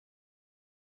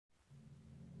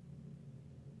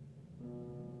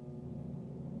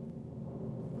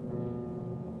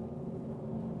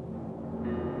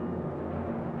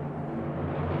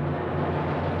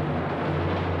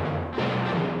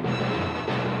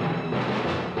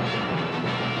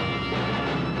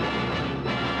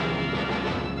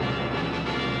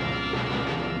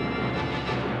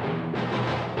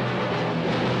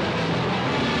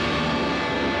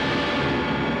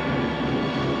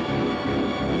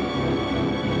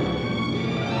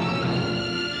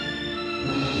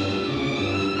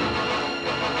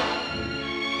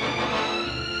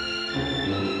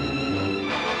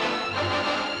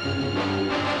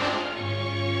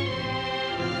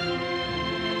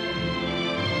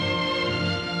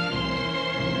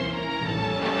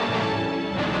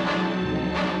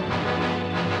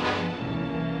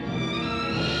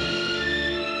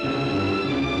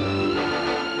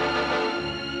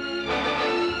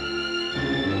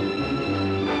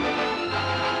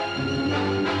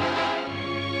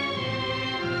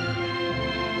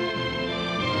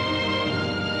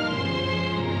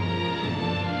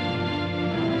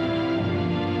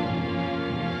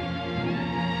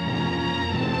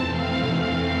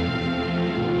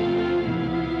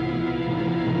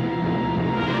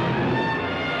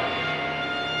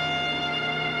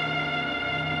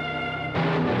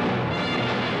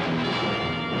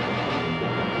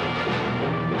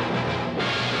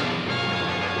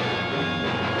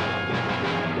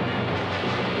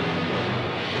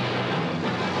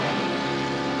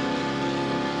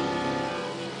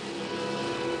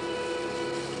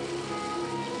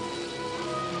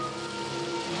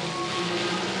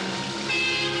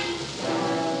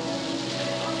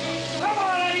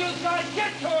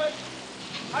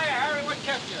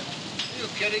kept you. Are you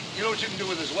kidding? You know what you can do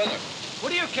with this weather.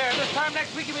 What do you care? This time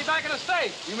next week you'll be back in the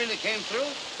States. You mean they came through?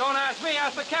 Don't ask me,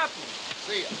 ask the captain.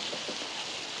 See ya.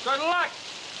 Good luck,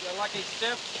 you lucky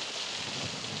stiff.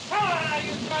 Come on now,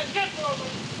 you guys, get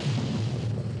moving.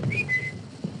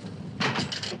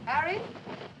 Harry?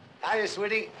 Hiya,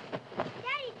 sweetie.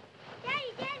 Daddy.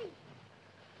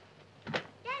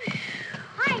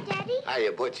 Hi, Daddy.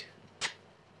 Hiya, Butch.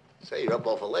 Say, you're up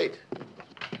awful late.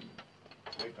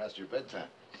 Way past your bedtime.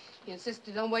 He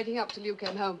insisted on waiting up till you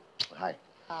came home. Hi.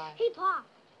 Hi. Hey, Pa,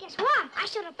 guess what? I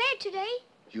shot a bear today.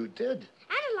 You did? And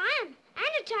a lion. And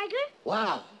a tiger.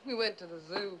 Wow. We went to the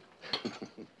zoo.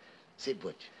 Say,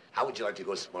 Butch, how would you like to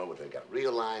go somewhere where they got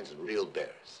real lions and real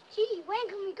bears? Gee, when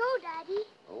can we go, Daddy?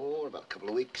 Oh, in about a couple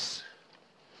of weeks.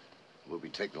 We'll be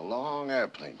taking a long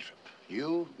airplane trip.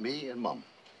 You, me, and Mom.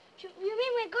 You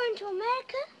mean we're going to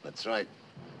America? That's right.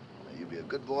 Now, you be a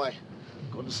good boy.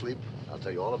 Go to sleep. I'll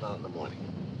tell you all about it in the morning.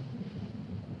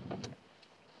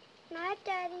 Night,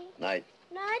 Daddy. Night.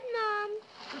 Night, Mom.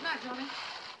 Good night, Johnny.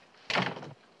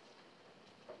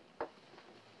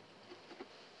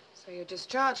 So your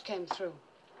discharge came through?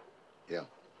 Yeah.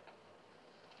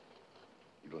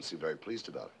 You don't seem very pleased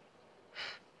about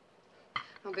it.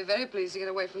 I'll be very pleased to get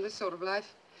away from this sort of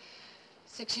life.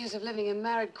 6 years of living in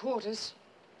married quarters.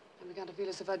 I'm beginning to feel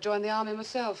as if I'd joined the army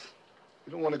myself.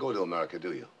 You don't want to go to America,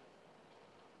 do you?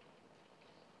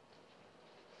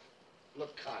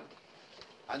 Look, Con,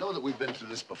 I know that we've been through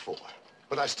this before,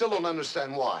 but I still don't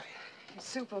understand why.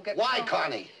 Soup will get... Why,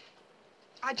 Connie?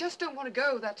 I just don't want to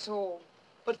go, that's all.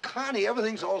 But, Connie,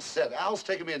 everything's all set. Al's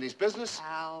taking me in his business.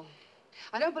 Al.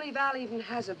 I don't believe Al even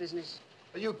has a business.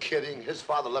 Are you kidding? His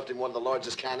father left him one of the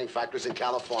largest canning factories in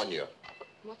California.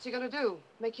 What's he gonna do?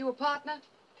 Make you a partner?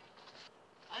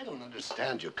 I don't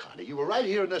understand you, Connie. You were right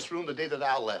here in this room the day that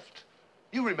Al left.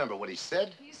 You remember what he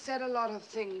said? He said a lot of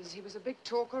things. He was a big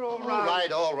talker, all All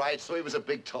right. all right. So he was a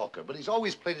big talker, but he's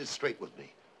always played it straight with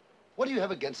me. What do you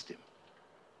have against him?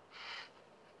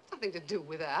 Nothing to do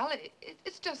with Al.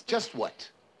 It's just... Just what?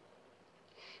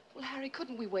 Well, Harry,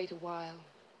 couldn't we wait a while?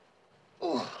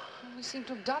 Oh. All we seem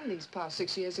to have done these past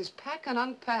 6 years is pack and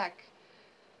unpack.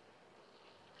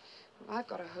 Well, I've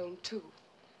got a home, too.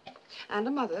 And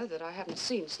a mother that I haven't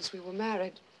seen since we were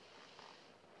married.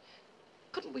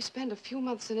 Couldn't we spend a few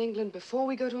months in England before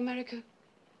we go to America?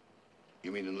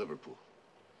 You mean in Liverpool?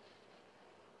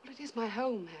 Well, it is my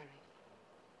home, Harry.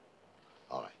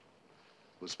 All right.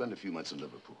 We'll spend a few months in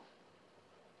Liverpool.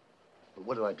 But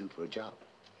what do I do for a job?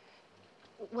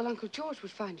 Well, Uncle George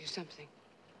would find you something.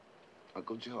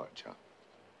 Uncle George, huh?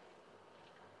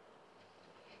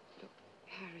 Look,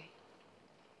 Harry,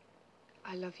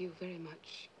 I love you very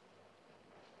much.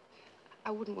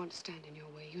 I wouldn't want to stand in your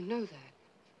way. You know that.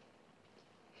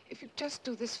 If you'd just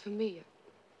do this for me.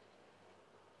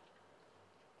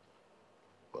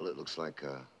 Well, it looks like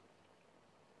I'm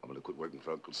going to quit working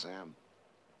for Uncle Sam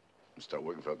and start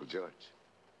working for Uncle George.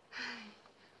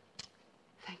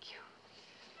 Thank you.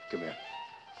 Come here.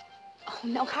 Oh,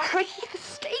 no, Harry, the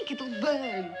steak, it'll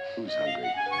burn. Who's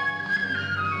hungry?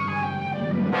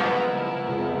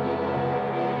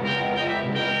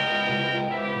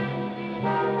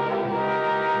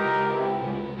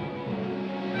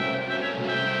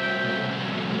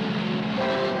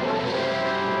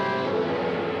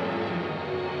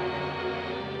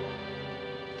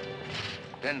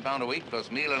 £10 a week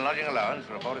plus meal and lodging allowance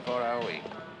for a 44-hour week.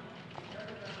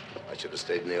 I should have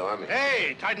stayed in the army.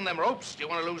 Hey, tighten them ropes. Do you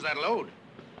want to lose that load?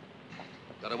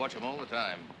 Gotta watch them all the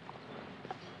time.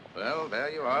 Well, there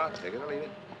you are. Take it or leave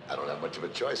it. I don't have much of a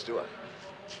choice, do I?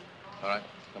 All right,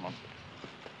 come on.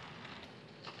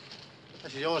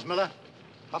 This is yours, Miller.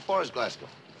 How far is Glasgow?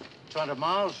 200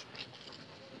 miles.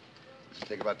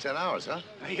 Take about 10 hours, huh?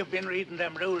 You've been reading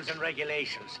them rules and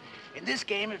regulations. In this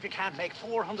game, if you can't make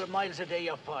 400 miles a day,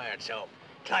 you're fired, so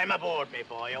climb aboard, me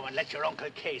boy, and let your Uncle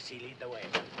Casey lead the way.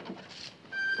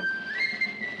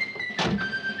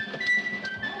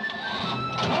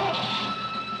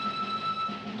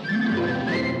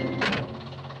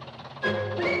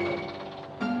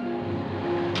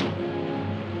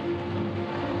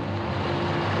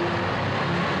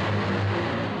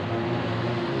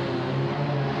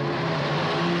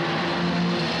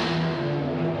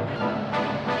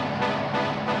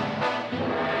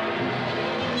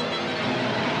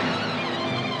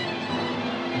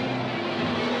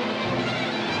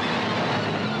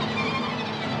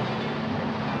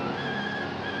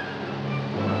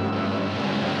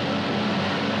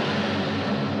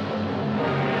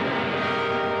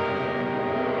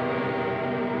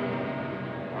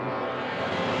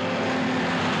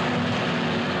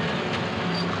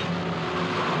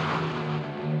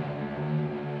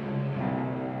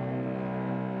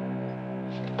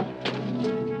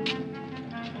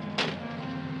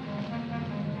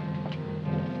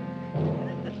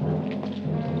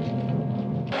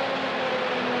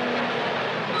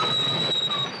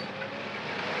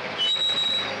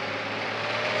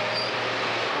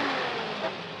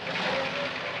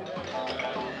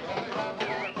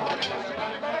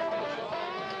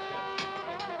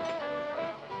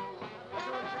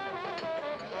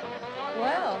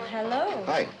 hello.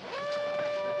 Hi.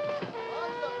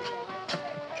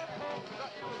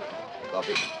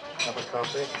 Coffee. Cup of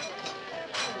coffee.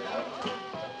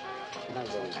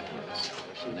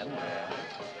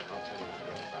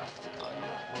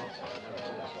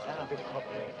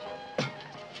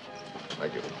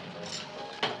 Thank you.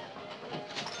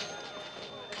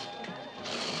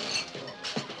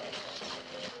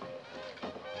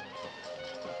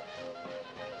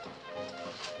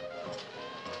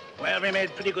 Well, we made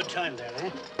pretty good time there,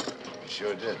 eh? We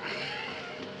sure did.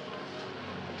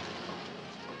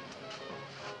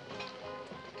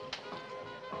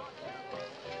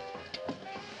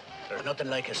 There's nothing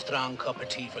like a strong cup of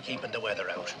tea for keeping the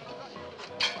weather out.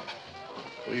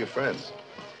 Who are your friends?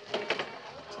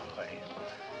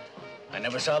 I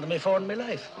never saw them before in my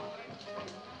life.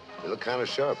 They look kind of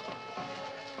sharp.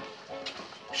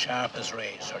 Sharp as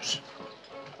razors.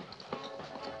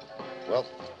 Well,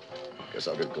 guess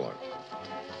I'll get going.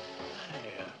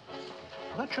 Hey,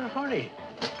 what's your hurry?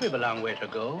 We've a long way to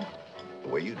go. The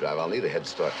way you drive, I'll need a head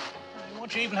start.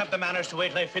 Won't you even have the manners to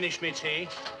wait till I finish me tea?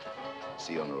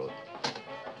 See you on the road.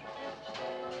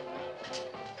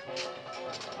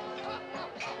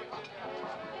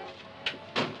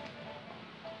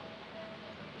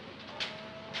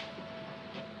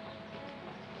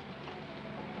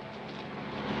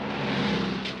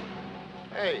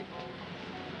 Hey.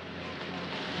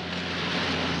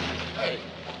 Hey,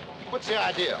 what's the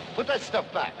idea? Put that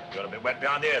stuff back. You're a bit wet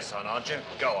behind the ears, son, aren't you?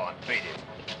 Go on, beat it.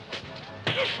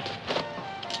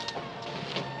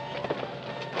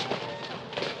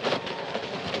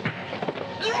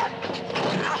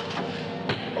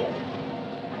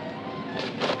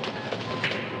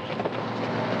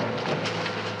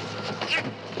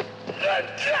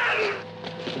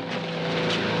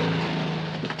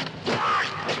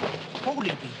 Holy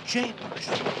be japers.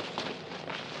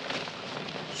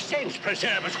 Saints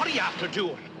preserve us, what are you after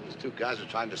doing? These two guys are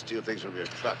trying to steal things from your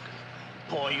truck.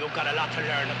 Boy, you've got a lot to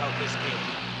learn about this game.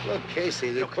 Look,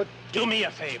 Casey, they put... Do me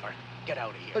a favor. Get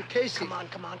out of here. But, Casey...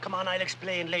 Come on, I'll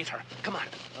explain later. Come on.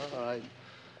 All right.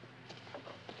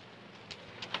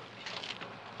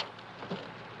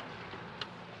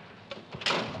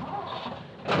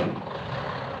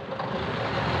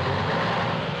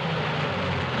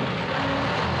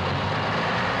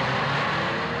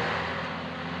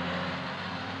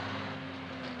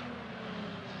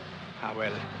 Ah,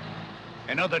 well,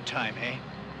 another time, eh?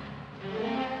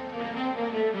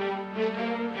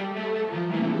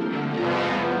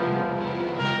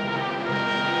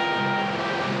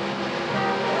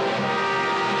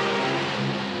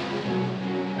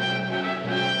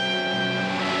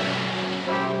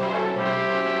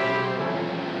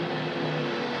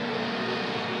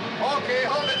 Okay,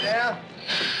 hold it there.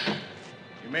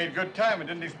 You made good time. I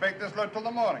didn't expect this load till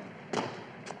the morning.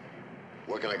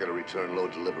 Where can I get a return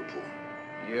load to Liverpool?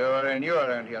 You're new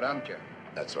around here, aren't you?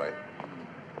 That's right.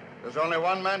 There's only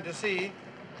one man to see,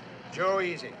 Joe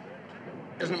Easy.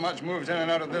 Isn't much moves in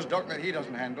and out of this dock that he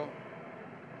doesn't handle.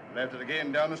 Left it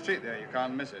again down the street there. You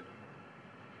can't miss it.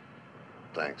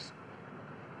 Thanks.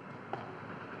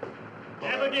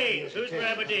 Aberdeen. Who's for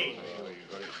Aberdeen?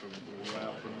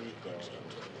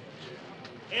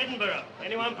 Edinburgh.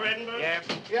 Anyone for Edinburgh?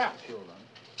 Yeah.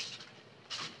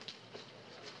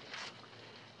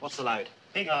 What's the load?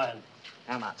 Big iron.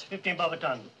 How much? 15 bob a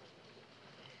ton.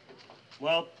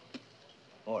 Well,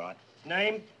 All right.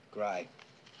 name? Grey.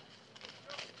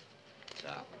 So.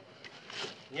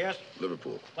 Yes.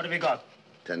 Liverpool. What have you got?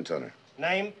 10-tonner.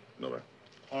 Name? Miller.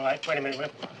 All right, wait a minute, Will.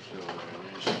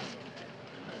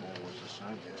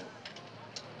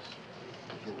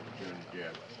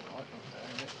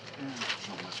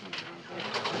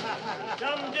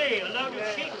 Dundee. A load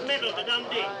of sheet metal to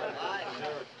Dundee.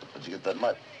 Where'd you get that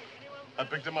mud? I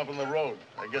picked him up on the road.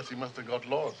 I guess he must have got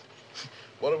lost.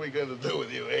 What are we going to do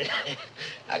with you, eh?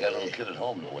 I got a little kid at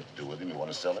home. Know what to do with him. You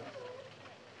want to sell it?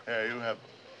 Here, you have...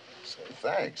 Say,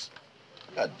 thanks.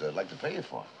 I'd like to pay you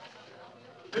for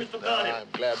it. Who's for Cardiff? I'm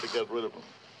glad to get rid of him.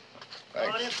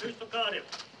 Thanks. Cardiff. Who's for Cardiff?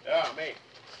 Yeah, me.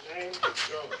 Name?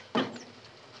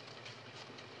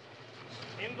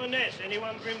 Inverness.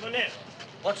 Anyone for Inverness?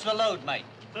 What's the load, mate?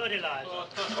 Fertilizer.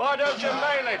 Why don't you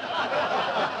mail it?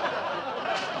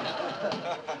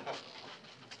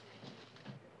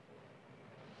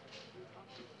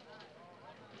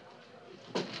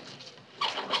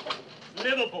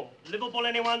 Liverpool. Liverpool,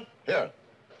 anyone? Here.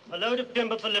 A load of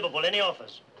timber for Liverpool. Any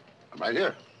offers? I'm right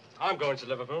here. I'm going to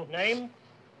Liverpool. Name?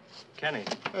 Kenny.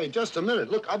 Hey, just a minute.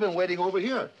 Look, I've been waiting over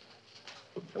here.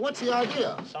 What's the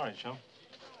idea? Sorry, chum.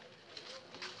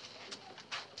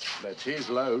 That's his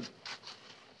load.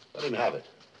 Let him have it.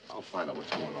 I'll find out what's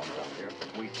going on down here.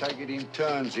 We take it in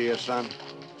turns here, son.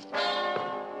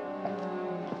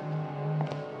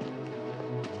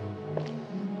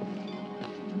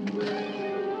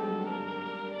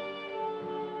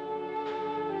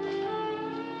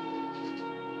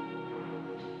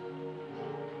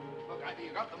 You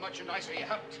got the merchandise or you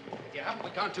haven't. If you haven't, we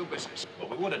can't do business. Well,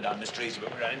 we would have done, Mr. Easy,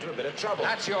 but we ran into a bit of trouble.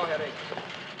 That's your headache.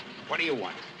 What do you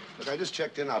want? Look, I just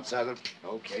checked in outsider.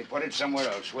 Okay, put it somewhere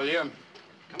else, will you?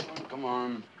 Come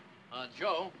on.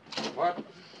 Joe. What?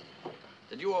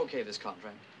 Did you okay this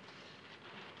contract?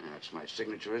 That's my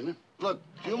signature, isn't it? Look,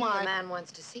 do you The mind? man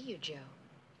wants to see you, Joe.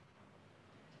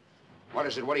 What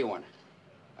is it? What do you want?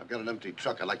 I've got an empty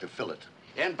truck. I'd like to fill it.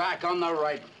 Get back on the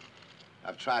right.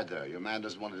 I've tried there. Your man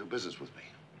doesn't want to do business with me.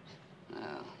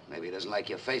 Well, maybe he doesn't like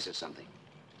your face or something.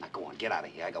 Now, go on, get out of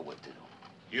here. I got work to do.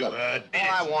 You heard me.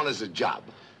 All I want is a job.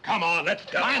 Come on, let's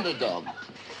go. Find the dog.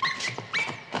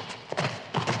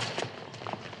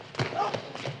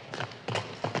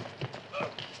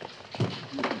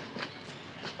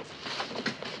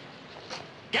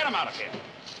 Get him out of here.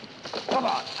 Come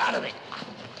on, out of it.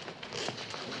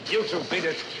 You two beat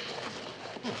it.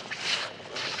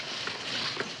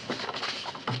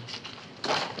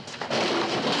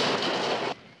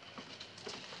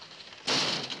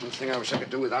 One thing I wish I could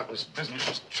do without was business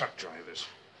as truck drivers.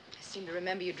 I seem to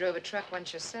remember you drove a truck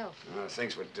once yourself.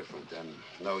 Things were different then.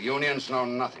 No unions, no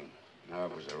nothing. No,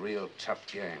 it was a real tough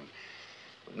game.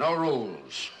 With no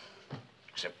rules,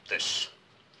 except this.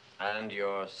 And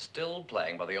you're still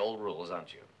playing by the old rules,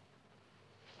 aren't you?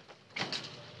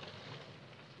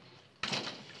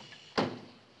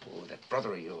 Oh, that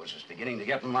brother of yours is beginning to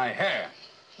get in my hair.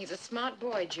 He's a smart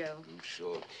boy, Joe. I'm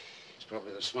sure. He's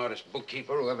probably the smartest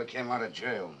bookkeeper who ever came out of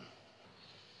jail.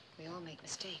 We all make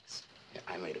mistakes. Yeah,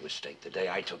 I made a mistake the day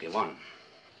I took him on.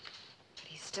 But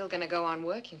he's still gonna go on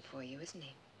working for you, isn't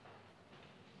he?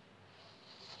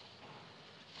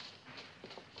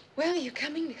 Well, you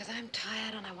coming? Because I'm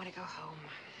tired and I want to go home.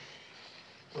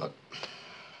 Look,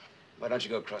 why don't you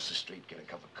go across the street, get a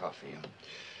cup of coffee?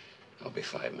 I'll be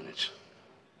 5 minutes.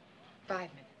 5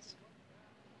 minutes.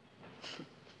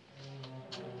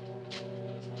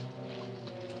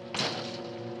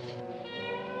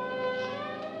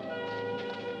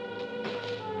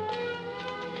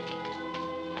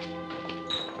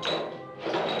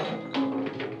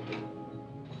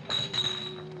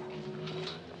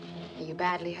 Are you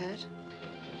badly hurt?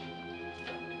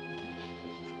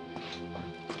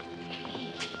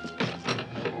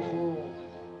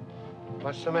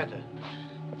 What's the matter?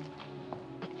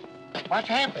 What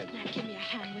happened? Now, give me a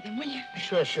hand with him, will you?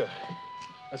 Sure, sure.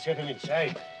 Let's get him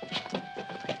inside.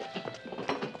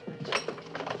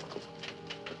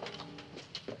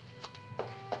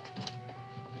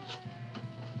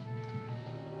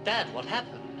 Dad, what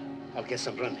happened? I'll get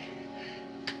some brandy.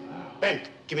 Ben,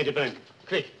 give me the brandy.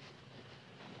 Quick.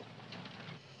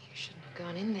 You shouldn't have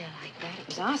gone in there like that. It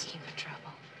was asking for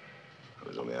trouble. I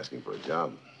was only asking for a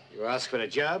job. You asked for a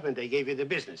job and they gave you the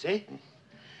business, eh?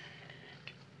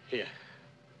 Here.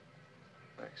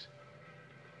 Thanks.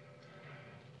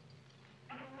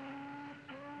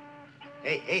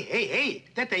 Hey,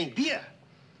 that ain't beer.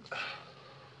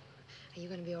 Are you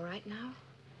going to be all right now?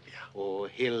 Oh,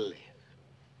 he'll live.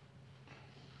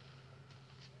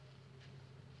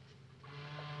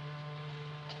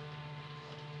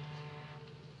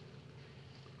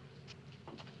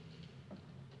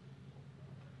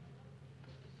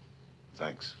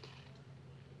 Thanks.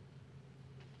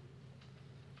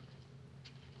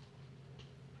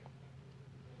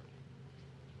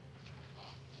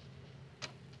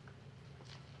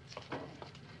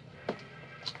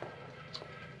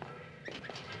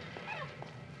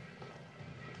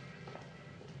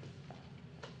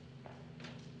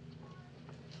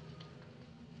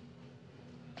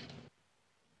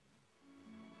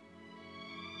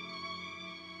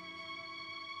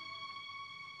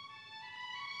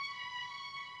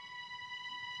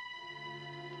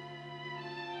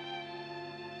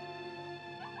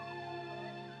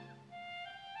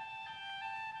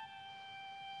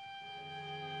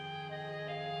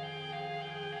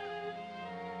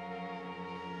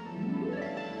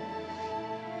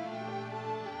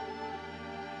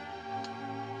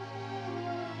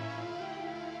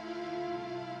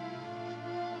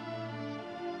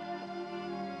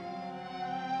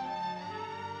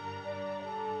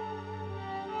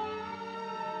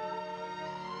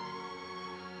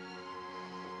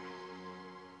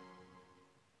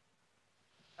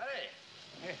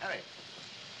 Hey, Harry.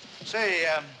 Say,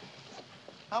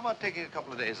 how about taking a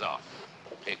couple of days off?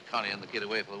 Take Connie and the kid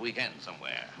away for the weekend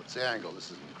somewhere. What's the angle?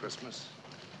 This isn't Christmas.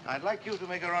 I'd like you to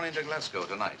make a run into Glasgow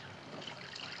tonight.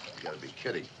 You gotta be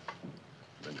kidding.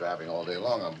 I've been driving all day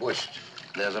long. I'm bushed.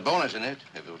 There's a bonus in it,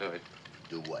 if you'll do it.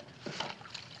 Do what?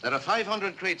 There are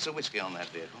 500 crates of whiskey on that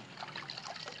vehicle.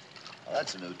 Well,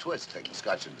 that's a new twist, taking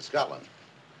Scotch into Scotland.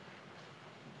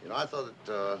 You know, I thought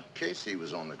that Casey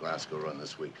was on the Glasgow run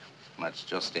this week. That's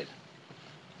just it.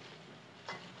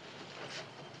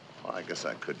 Well, I guess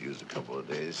I could use a couple of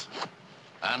days.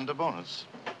 And a bonus.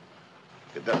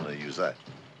 Could definitely use that.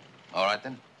 All right,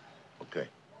 then. Okay.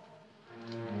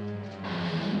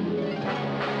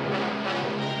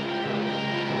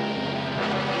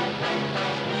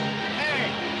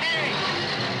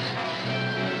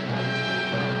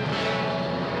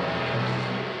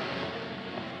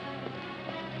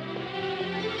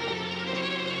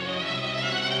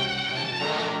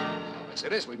 Yes,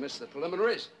 it is. We missed the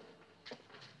preliminaries.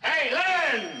 Hey,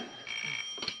 Len!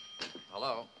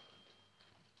 Hello?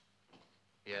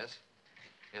 Yes?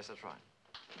 Yes, that's right.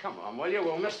 Come on, will you?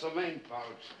 We'll miss the main part.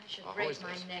 I should who break is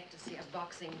my this? neck to see a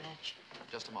boxing match.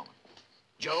 Just a moment.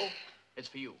 Joe, it's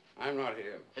for you. I'm not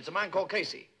here. It's a man called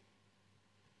Casey.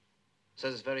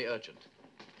 Says it's very urgent.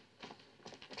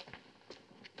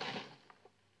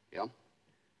 Yeah?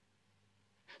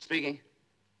 Speaking.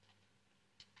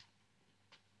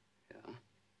 Yeah?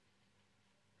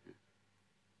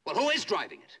 Well, who is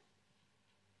driving it?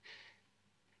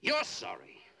 You're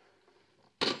sorry.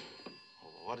 Oh,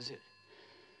 what is it?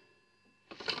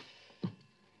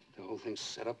 The whole thing's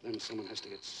set up, then someone has to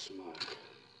get smart.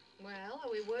 Well,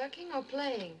 are we working or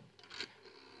playing?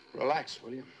 Relax,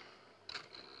 will you?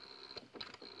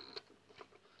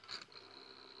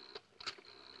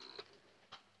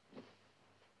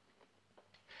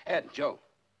 Ed, Joe,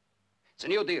 it's a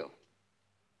new deal.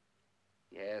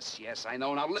 Yes, yes, I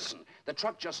know. Now listen, the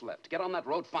truck just left. Get on that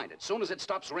road, find it. Soon as it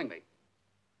stops, ring me.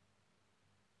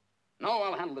 No,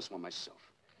 I'll handle this one myself.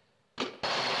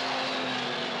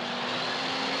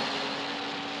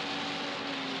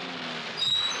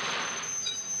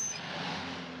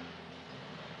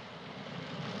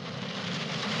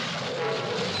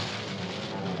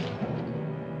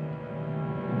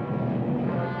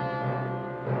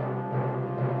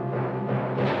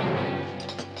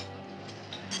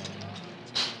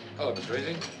 Hello, Mr.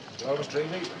 Easy. Hello, Mr.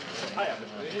 Easy. Hiya,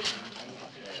 Mr. Easy.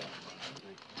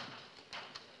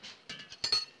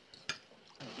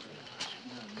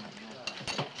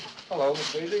 Hello,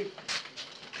 Mr. Easy.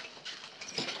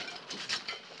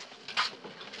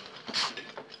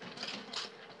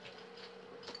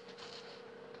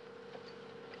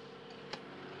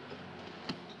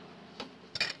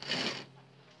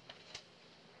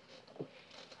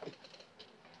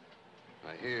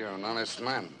 I hear you're an honest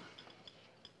man.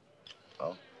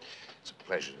 Oh? It's a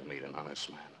pleasure to meet an honest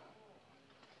man.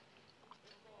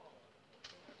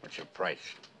 What's your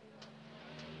price?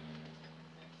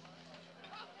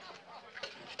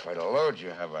 It's quite a load you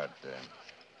have out there.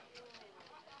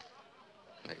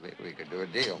 Maybe we could do a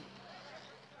deal.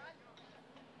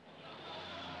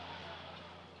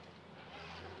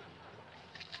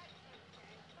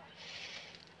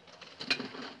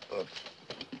 Look,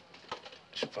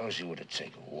 suppose you were to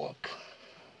take a walk.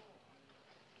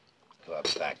 Go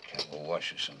out back, have a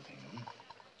wash or something, hmm?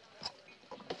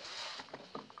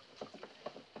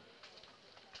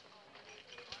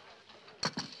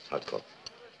 Hot coffee.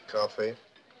 Coffee.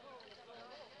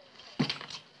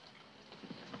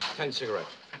 10 cigarettes.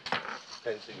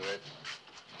 10 cigarettes.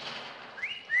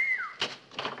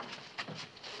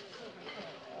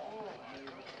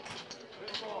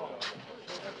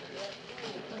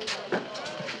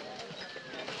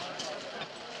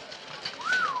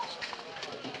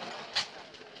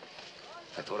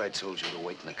 I thought I told you to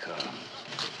wait in the car.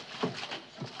 I'm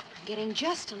getting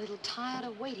just a little tired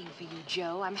of waiting for you,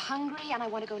 Joe. I'm hungry and I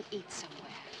want to go and eat somewhere.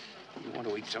 You want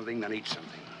to eat something, then eat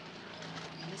something.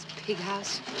 In this pig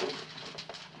house?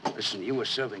 Listen, you were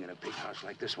serving in a big house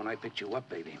like this when I picked you up,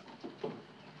 baby.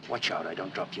 Watch out, I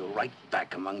don't drop you right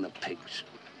back among the pigs.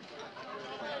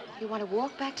 You want to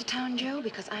walk back to town, Joe?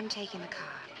 Because I'm taking the car.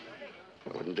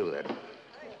 I wouldn't do that.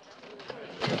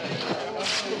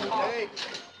 Hey.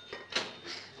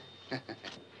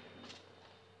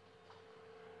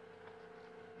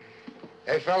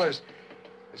 Hey, fellas,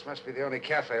 this must be the only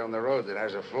cafe on the road that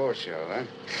has a floor show, huh?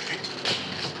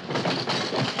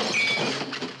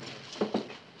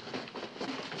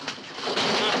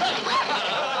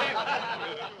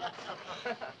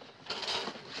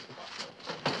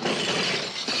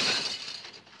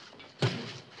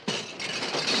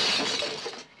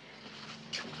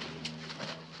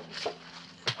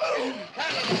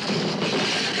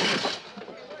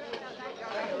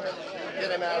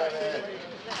 Get him out of there.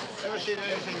 Ever seen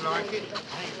anything like it?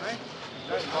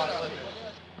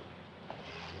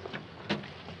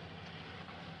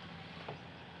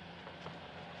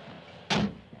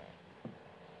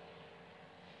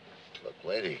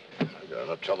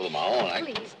 enough trouble of my own.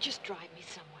 Please, just drive me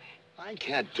somewhere. I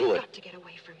can't do it. I've got to get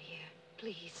away from here.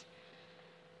 Please.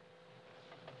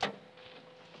 All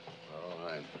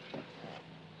right.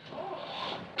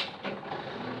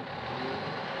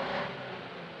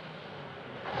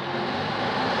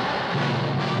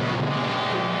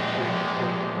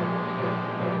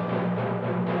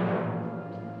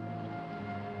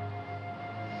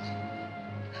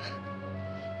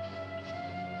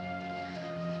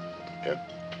 Here.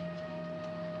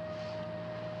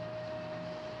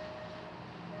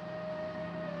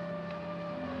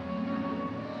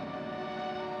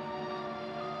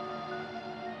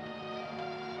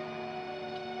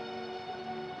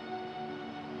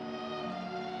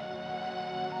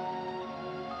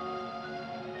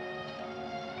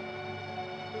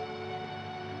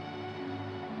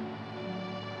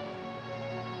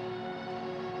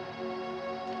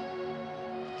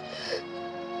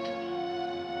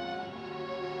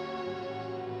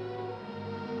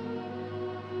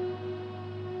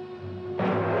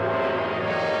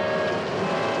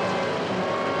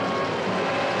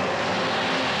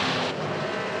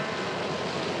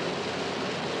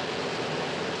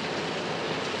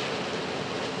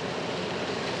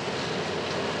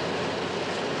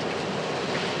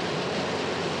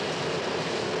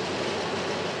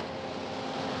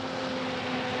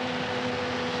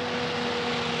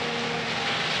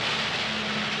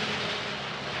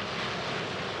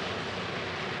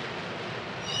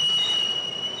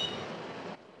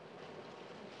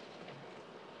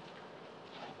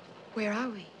 Where are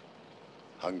we?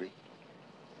 Hungry?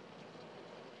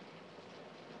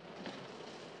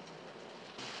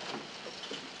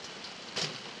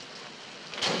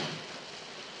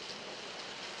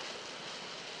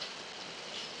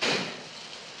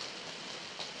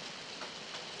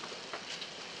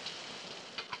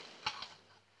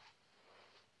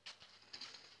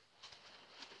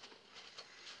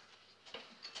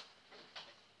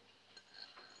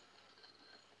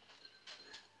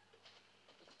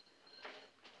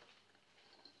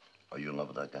 Are you in love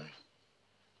with that guy?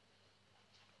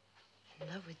 In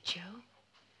love with Joe?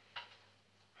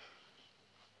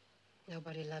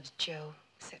 Nobody loves Joe,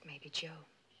 except maybe Joe.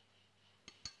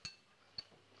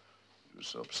 You were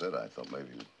so upset, I thought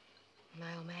maybe you...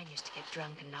 My old man used to get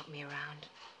drunk and knock me around.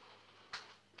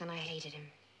 Then I hated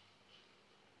him.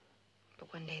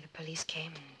 But one day the police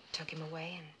came and took him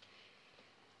away,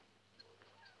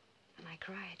 and I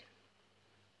cried.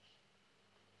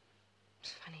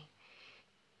 It's funny.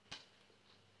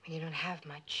 When you don't have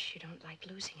much, you don't like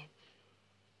losing it.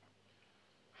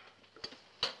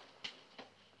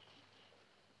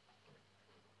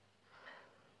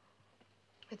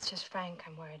 It's just Frank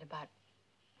I'm worried about.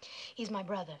 He's my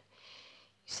brother.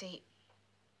 You see,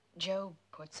 Joe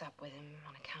puts up with him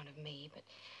on account of me, but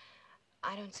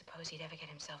I don't suppose he'd ever get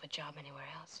himself a job anywhere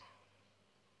else.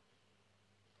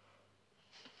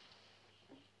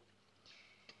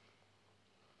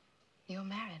 You're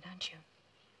married, aren't you?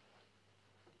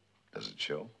 Does it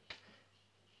show?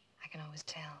 I can always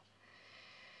tell.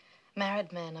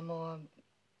 Married men are more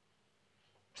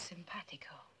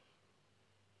simpatico.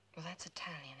 Well, that's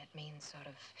Italian. It means sort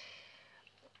of...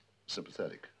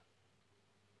 Sympathetic.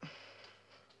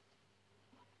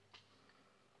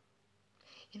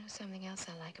 You know something else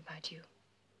I like about you?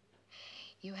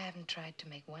 You haven't tried to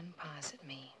make one pass at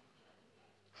me.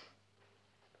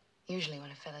 Usually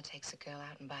when a fella takes a girl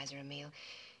out and buys her a meal,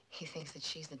 he thinks that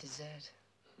she's the dessert.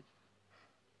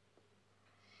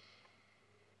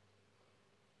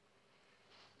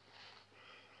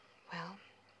 Well,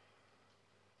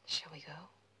 shall we go?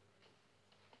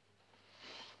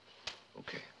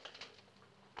 Okay.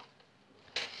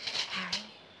 Harry?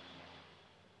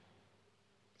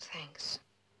 Thanks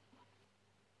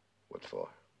What for?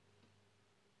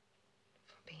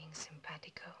 for being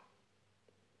simpatico.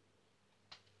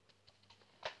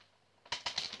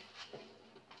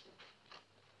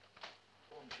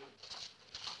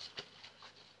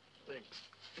 Thanks.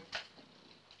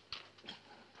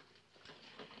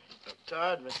 Not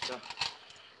tired, mister?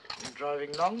 Been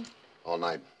driving long? All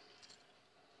night.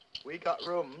 We got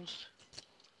rooms.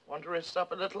 Want to rest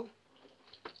up a little?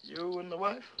 You and the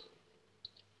wife?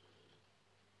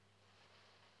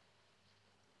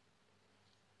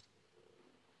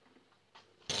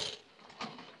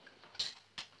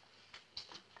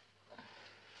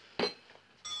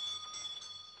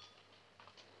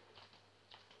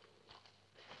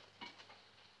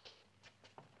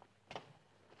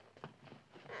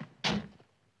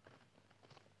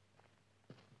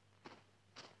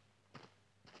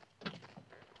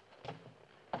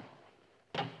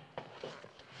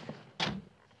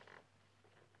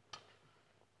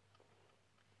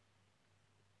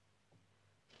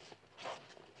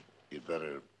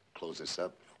 better close this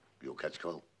up. You'll catch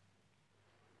cold.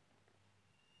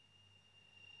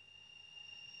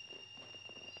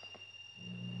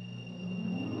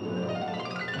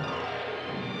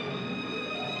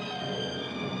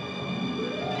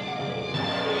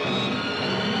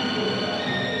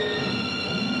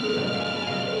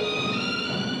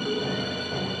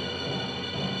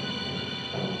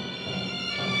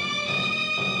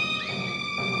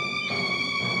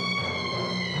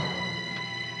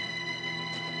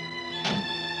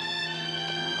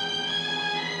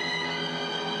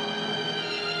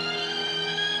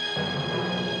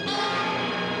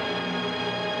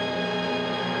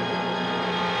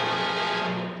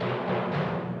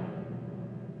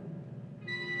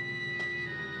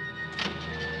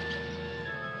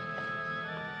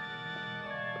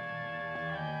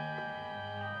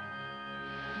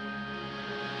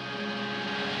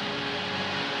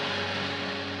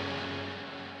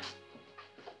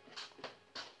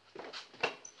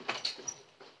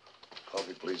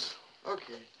 Coffee, please.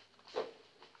 Okay.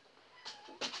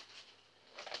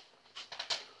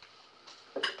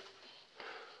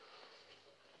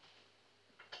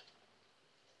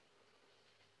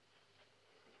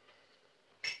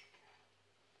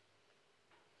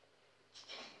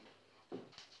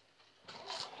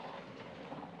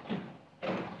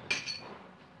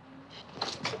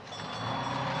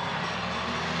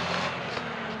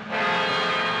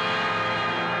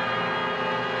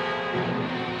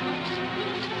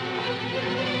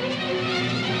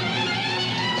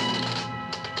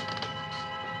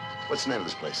 What's the name of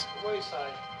this place?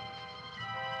 Wayside.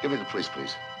 Give me the police,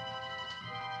 please.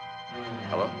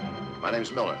 Hello? My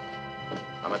name's Miller.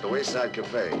 I'm at the Wayside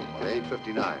Cafe on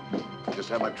 859. Just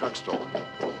had my truck stolen.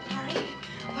 Harry,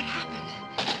 what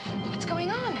happened? What's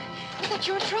going on? Was that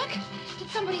your truck? Did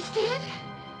somebody steal it?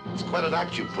 It's quite an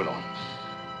act you put on.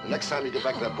 The next time you get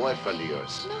back to that boyfriend of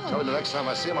yours, tell me the next time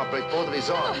I see him, I'll break both of his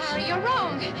Oh, arms. Harry, you're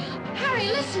wrong. Harry,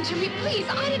 listen to me, please.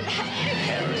 I didn't have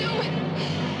anything to do with it.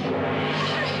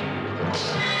 Harry.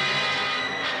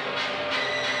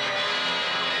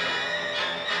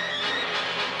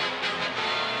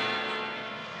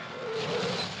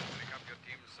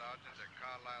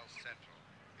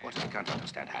 What I can't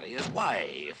understand, Harry, is why,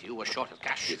 if you were short of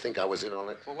cash... You think I was in on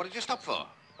it? Well, what did you stop for?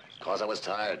 Because I was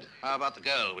tired. How about the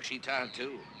girl? Was she tired,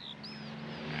 too?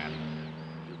 And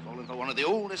you've fallen for one of the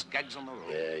oldest gags on the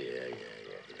road. Yeah.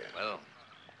 Well,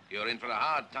 you're in for a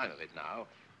hard time of it now,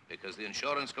 because the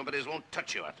insurance companies won't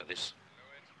touch you after this.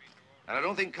 And I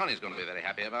don't think Connie's going to be very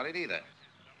happy about it either.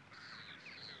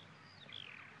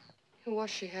 Who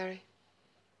was she, Harry?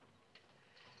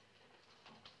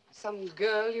 Some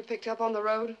girl you picked up on the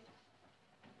road?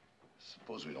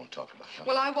 Suppose we don't talk about that.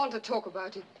 Well, I want to talk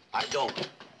about it. I don't.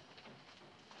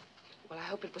 Well, I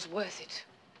hope it was worth it.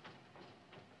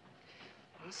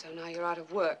 Well, so now you're out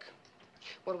of work.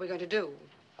 What are we going to do?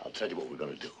 I'll tell you what we're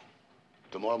going to do.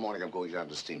 Tomorrow morning, I'm going down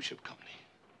to the steamship company.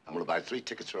 I'm going to buy 3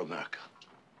 tickets for America.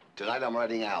 Tonight, I'm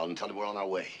writing Al and tell him we're on our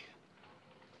way.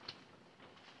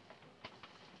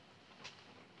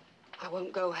 I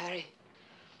won't go, Harry.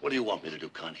 What do you want me to do,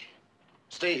 Connie?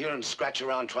 Stay here and scratch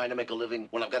around trying to make a living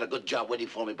when I've got a good job waiting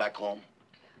for me back home?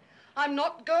 I'm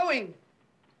not going.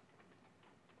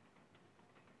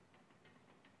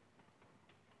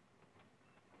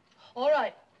 All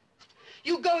right.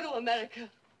 You go to America,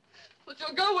 but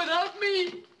you'll go without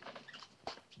me.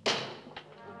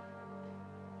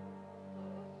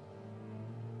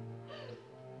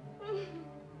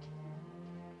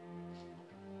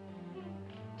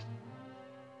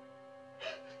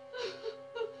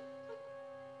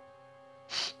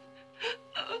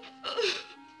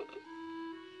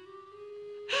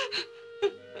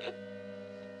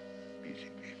 Easy,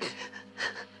 baby.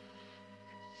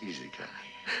 Easy, Connie.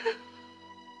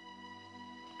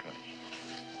 Connie.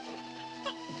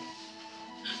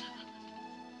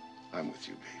 I'm with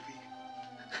you, baby.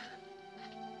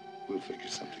 We'll figure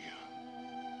something out.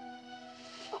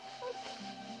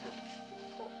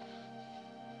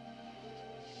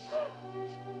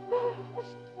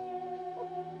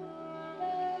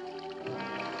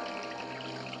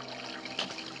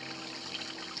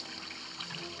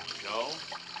 Joe?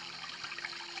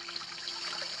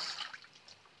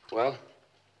 Well?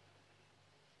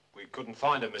 We couldn't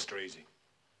find her, Mr. Easy.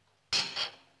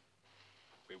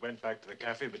 We went back to the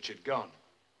cafe, but she'd gone.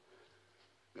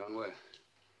 Gone where?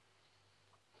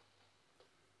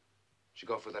 She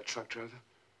go off with that truck driver?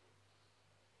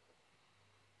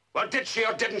 Well, did she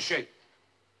or didn't she?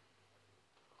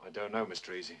 I don't know,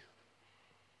 Mr. Easy.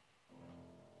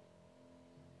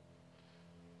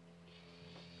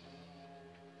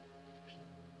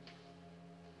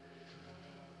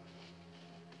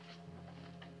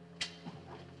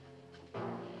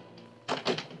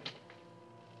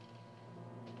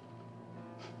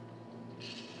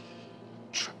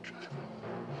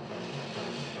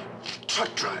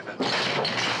 truck driver.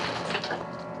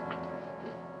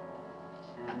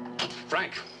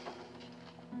 Frank.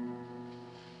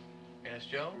 Yes,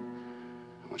 Joe?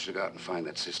 I want you to go out and find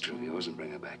that sister of yours and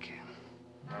bring her back here.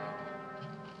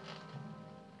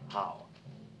 How?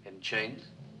 In chains?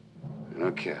 I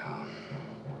don't care how.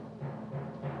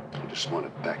 I just want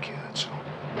it back here, that's all.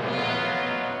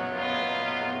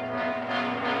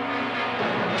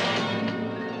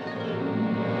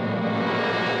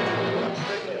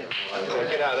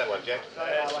 Get out of that one, Jack.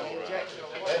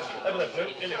 Over the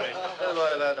flute, anyway. Never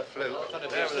mind about the flute.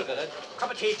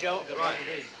 Cup of tea, Joe.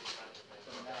 Right.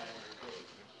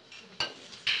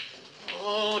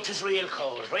 Oh, 'tis real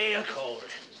cold, real cold.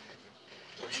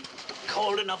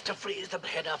 Cold enough to freeze the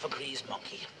head off a greased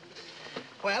monkey.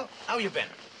 Well, how you been?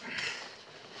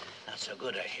 Not so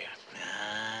good, I hear.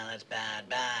 Ah, that's bad,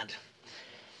 bad.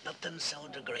 Nothing so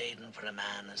degrading for a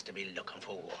man as to be looking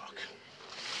for work.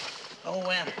 Oh,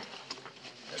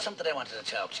 there's something I wanted to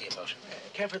talk to you about.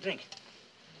 Care for a drink?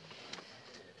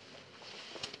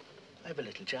 I have a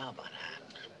little job on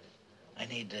hand. I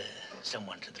need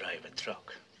someone to drive a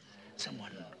truck.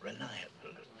 Someone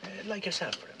reliable. Like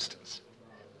yourself, for instance.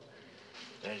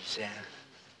 There's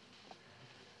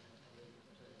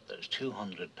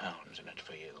 £200 in it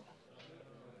for you.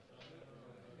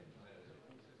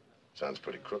 Sounds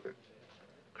pretty crooked.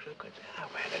 Crooked? How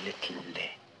about a little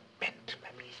bent,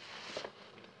 maybe?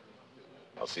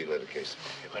 I'll see you later, Casey.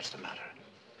 Hey, what's the matter?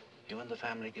 You and the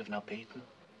family giving up eating?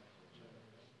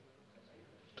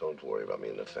 Don't worry about me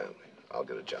and the family. I'll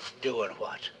get a job. Doing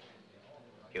what?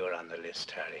 You're on the list,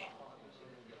 Harry.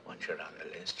 Once you're on the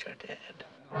list, you're dead.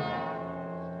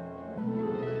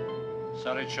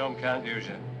 Sorry, chum, can't use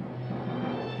you.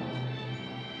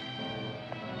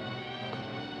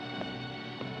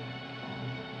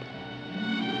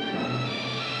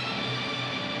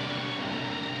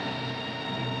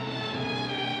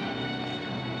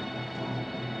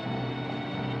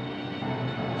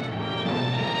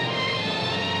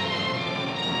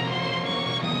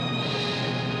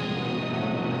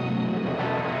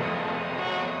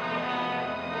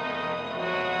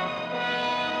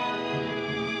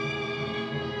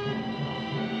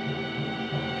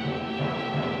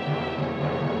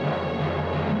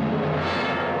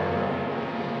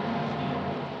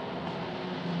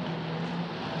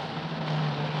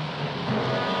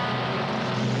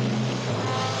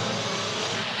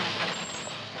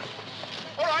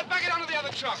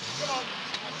 Truck. Come on.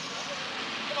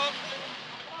 Come on.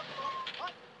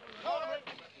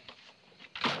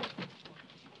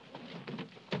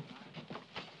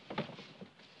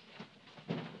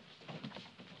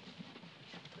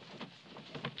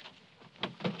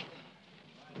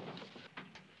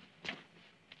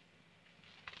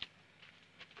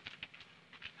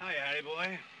 Hiya, Harry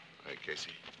boy. Hey,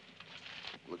 Casey.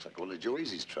 Looks like one of Joe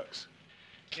Easy's trucks.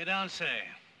 You don't say.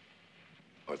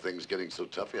 Are things getting so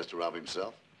tough he has to rob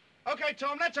himself? Okay,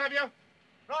 Tom, let's have you.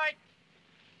 Right.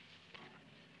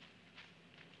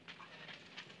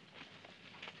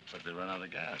 But they run out of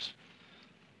gas.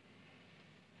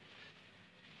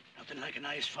 Nothing like an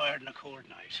ice fire on a cold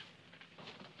night.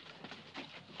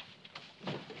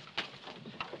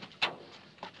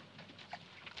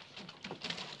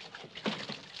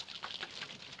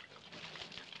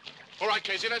 All right,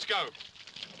 Casey, let's go.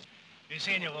 You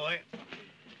seen your boy?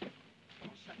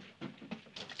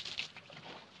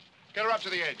 Get her up to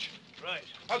the edge. Right.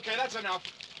 Okay, that's enough.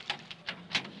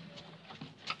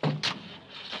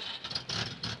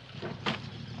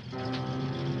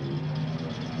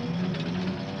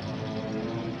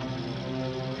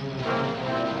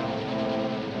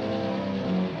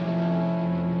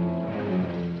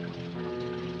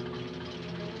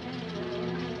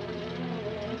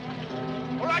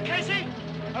 All right, Casey?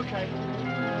 Okay.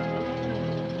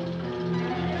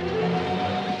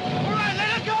 All right, let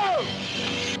her go!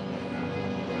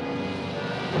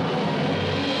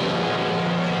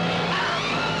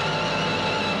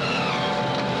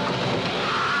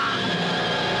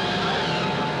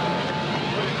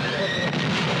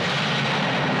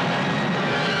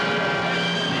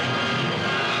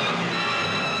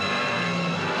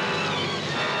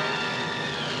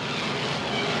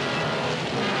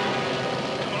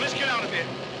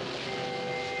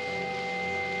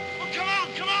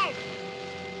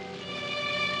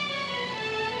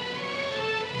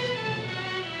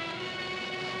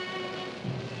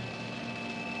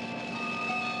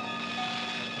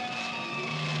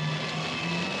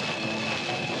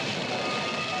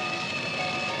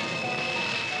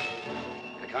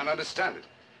 I can't understand it.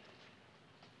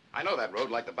 I know that road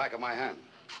like the back of my hand.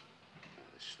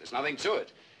 There's nothing to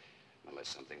it. Unless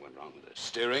something went wrong with the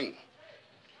steering.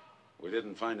 We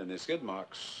didn't find any skid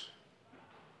marks.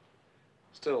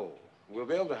 Still, we'll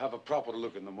be able to have a proper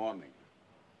look in the morning.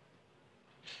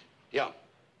 Yeah.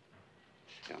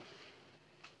 Yeah.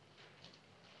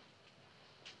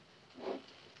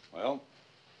 Well,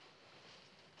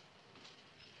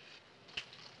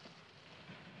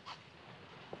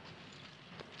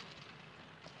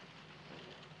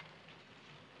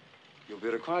 you'll be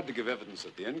required to give evidence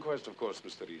at the inquest, of course,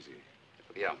 Mr. Easy.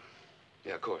 Yeah.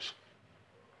 Yeah, of course.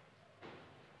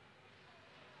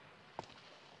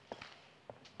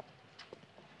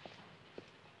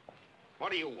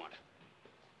 What do you want?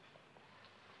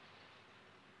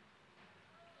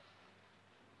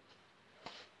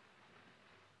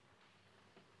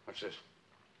 What's this?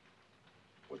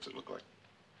 What's it look like?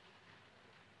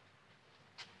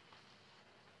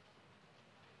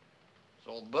 It's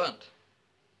all burnt.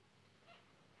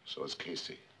 So is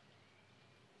Casey.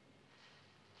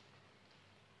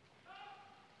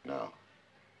 Now,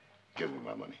 give me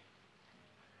my money.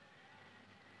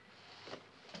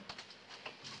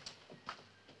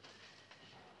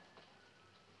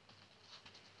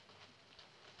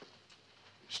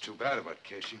 It's too bad about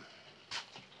Casey.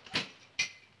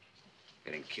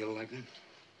 Getting killed like that?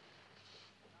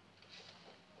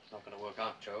 It's not going to work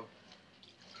out, Joe.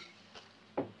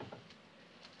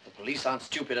 The police aren't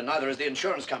stupid, and neither is the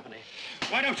insurance company.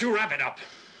 Why don't you wrap it up?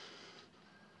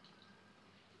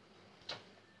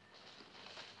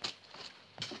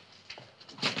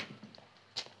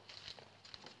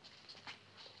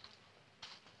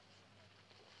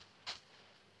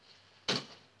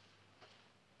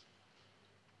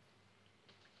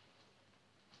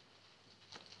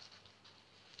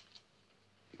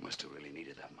 You must have really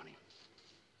needed that money.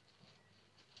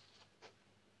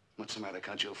 What's the matter?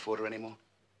 Can't you afford her anymore?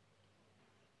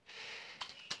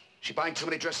 She buying too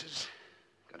many dresses?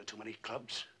 Got her too many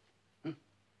clubs?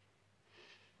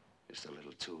 Just a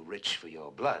little too rich for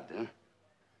your blood, huh?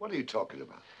 What are you talking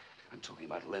about? I'm talking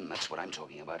about Lynn. That's what I'm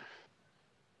talking about.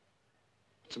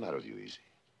 What's the matter with you, Easy?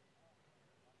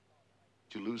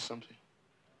 Did you lose something?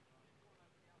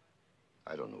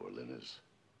 I don't know where Lynn is.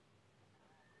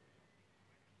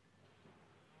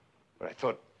 But I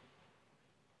thought...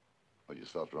 Well, you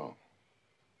thought wrong.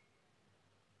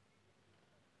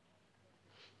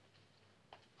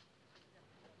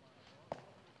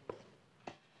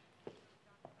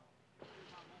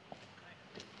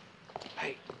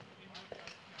 Hey.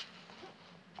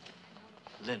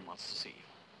 Lynn wants to see you.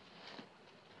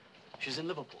 She's in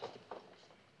Liverpool.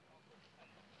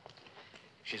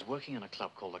 She's working in a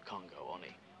club called the Congo,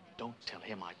 only don't tell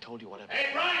him I told you whatever. Hey,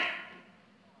 Brian!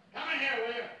 Come in here,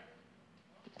 will you?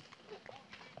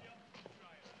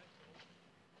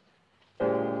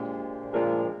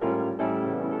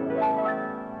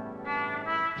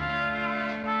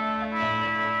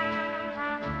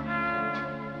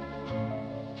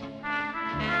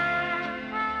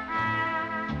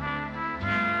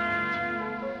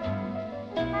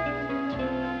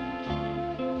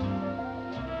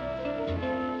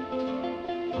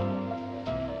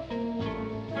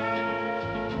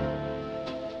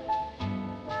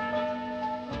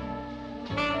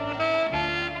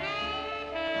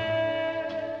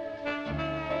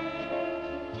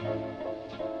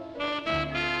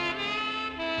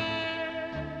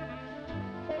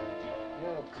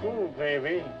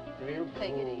 Baby, real cool.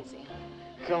 Take it easy.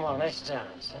 Come on, let's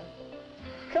dance, huh?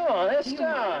 Come on, let's I'm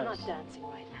dance. not dancing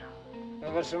right now.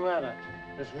 Well, what's the matter?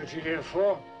 That's what you're here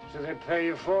for? So they pay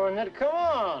you for, and then come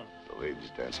on. The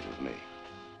lady's dancing with me.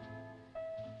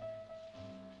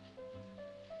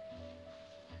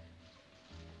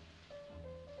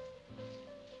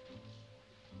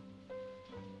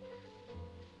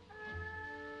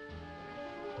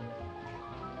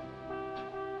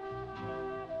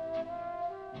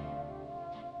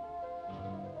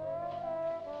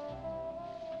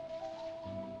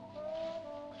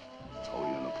 Owe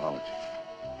you an apology.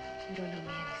 You don't owe me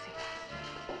anything.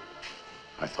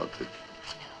 I thought that...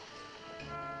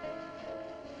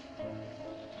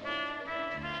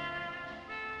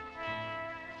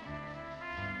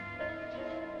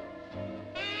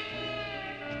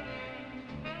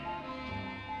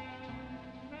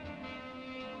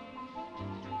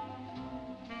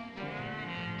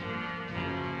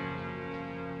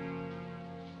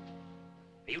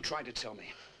 Are you trying to tell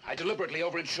me I deliberately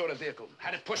overinsured a vehicle,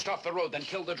 had it pushed off the road, then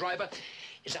killed the driver?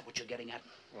 Is that what you're getting at?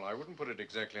 Well, I wouldn't put it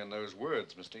exactly in those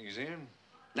words, Mr. Easy.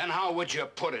 Then how would you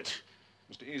put it?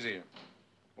 Mr. Easy,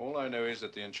 all I know is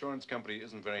that the insurance company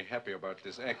isn't very happy about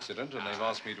this accident, and they've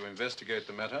asked me to investigate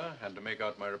the matter and to make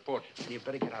out my report. Then you'd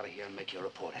better get out of here and make your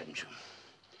report, hadn't you?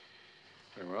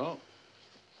 Very well.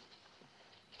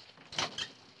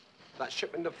 That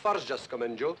shipment of furs just come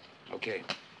in, Joe. Okay.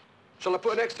 Shall I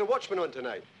put an extra watchman on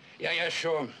tonight? Yeah,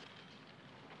 sure.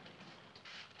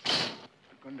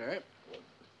 Good day.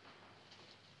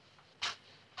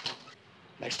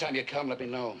 Next time you come, let me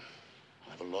know.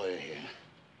 I have a lawyer here.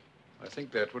 I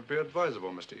think that would be advisable,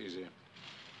 Mr. Easy.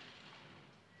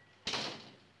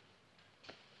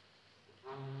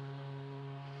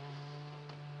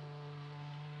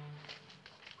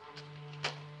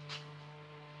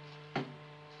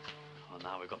 Well,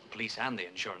 now we've got the police and the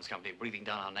insurance company breathing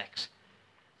down our necks.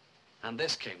 And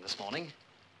this came this morning.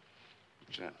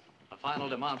 What's that? A final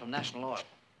demand from National Oil.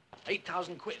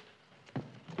 8,000 quid.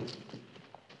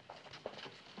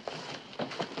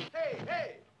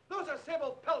 Hey! Those are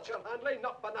sable pelts you're handling,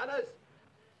 not bananas.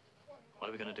 What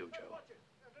are we going to do, Joe?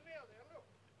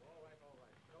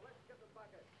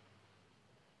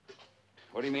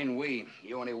 What do you mean, we?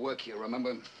 You only work here,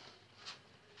 remember?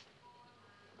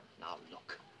 Now,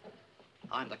 look.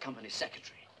 I'm the company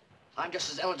secretary. I'm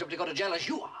just as eligible to go to jail as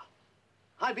you are.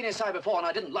 I've been inside before, and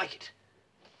I didn't like it.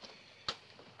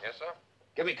 Yes, sir?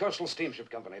 Give me Coastal Steamship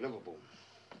Company, Liverpool.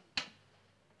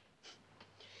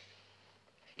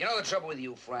 You know the trouble with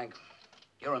you, Frank?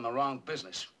 You're in the wrong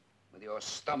business. With your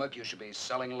stomach, you should be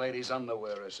selling ladies'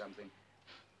 underwear or something.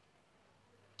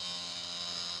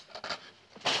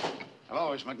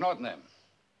 Hello, it's McNaughton there.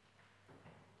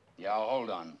 Yeah, hold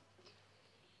on.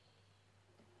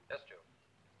 Yes, Joe.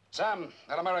 Sam,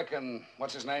 that American,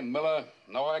 what's his name, Miller,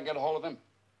 know I can get a hold of him?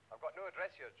 I've got no address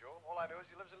here, Joe. All I know is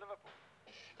he lives in Liverpool.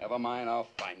 Never mind, I'll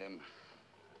find him.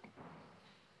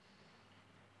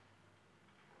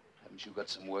 Haven't you got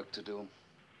some work to do?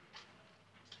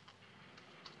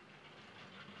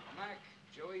 Mac,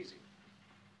 Joe Easy.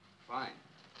 Fine.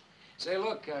 Say,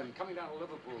 look, I'm coming down to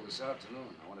Liverpool this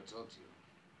afternoon. I want to talk to you.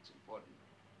 It's important.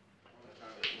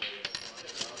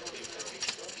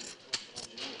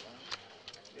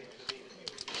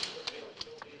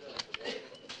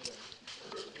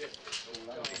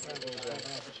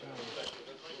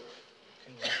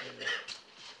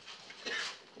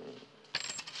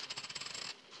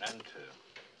 And two.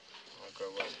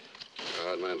 A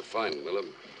hard man to find, Miller.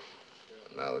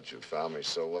 Now that you've found me,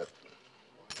 so what?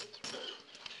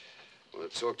 I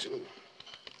want to talk to him.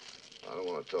 I don't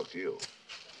want to talk to you.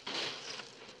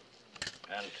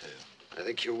 And two. I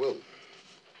think you will.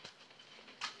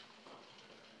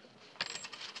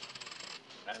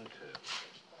 And two.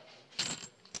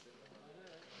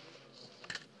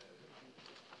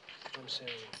 I'm saying.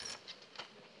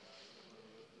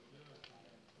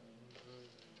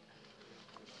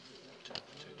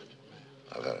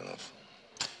 I've had enough.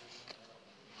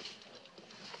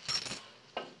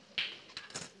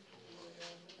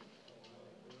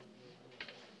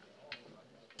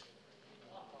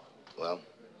 Well?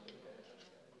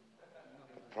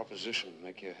 Proposition,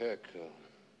 make your hair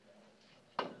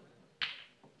curl.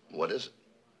 What is it?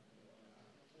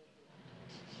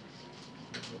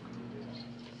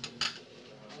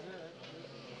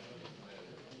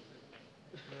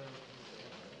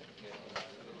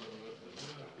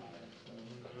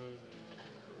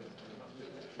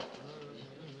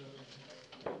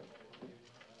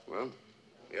 Well,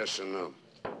 yes or no?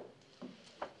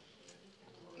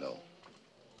 No.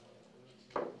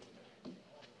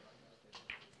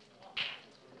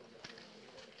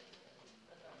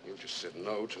 You just said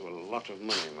no to a lot of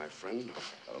money, my friend.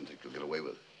 I don't think you'll get away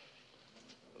with it.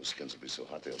 Those skins will be so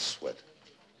hot they'll sweat.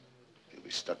 You'll be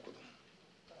stuck with them.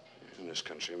 In this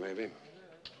country, maybe.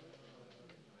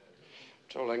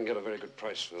 Told I can get a very good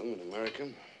price for them in America.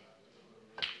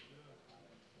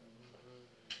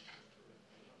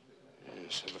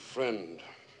 Yes, I have a friend.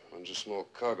 Runs a small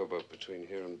cargo boat between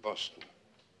here and Boston.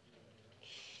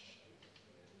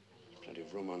 Plenty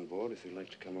of room on board if you'd like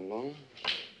to come along.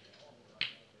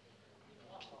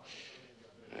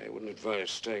 I wouldn't advise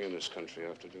staying in this country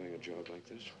after doing a job like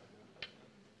this.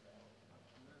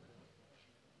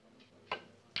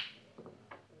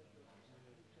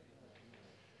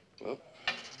 Well,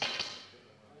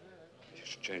 you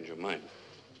should change your mind.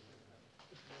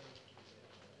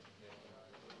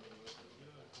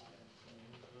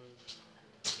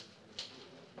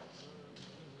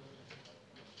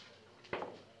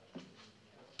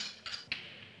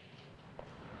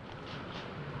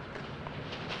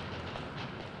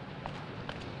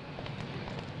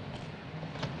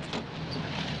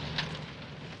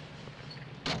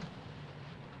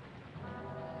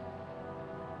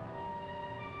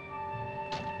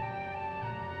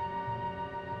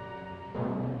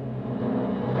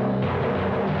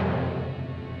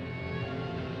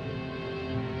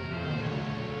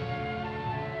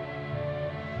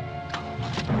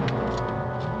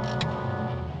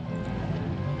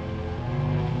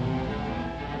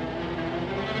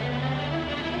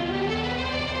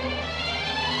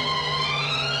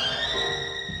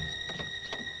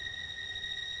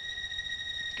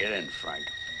 Get in, Frank.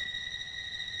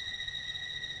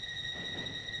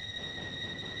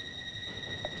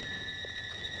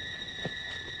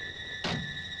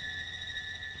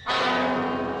 I've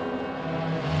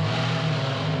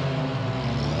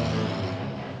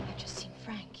just seen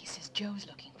Frank. He says Joe's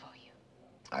looking for you.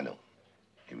 I know.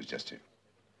 He was just here.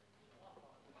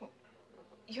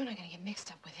 You're not going to get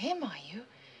mixed up with him, are you?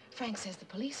 Frank says the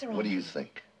police are on. What do you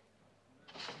think?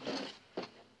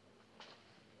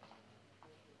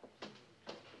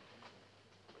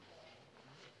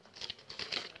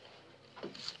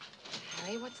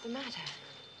 Harry, what's the matter?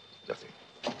 Nothing.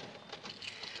 Well,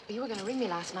 you were going to ring me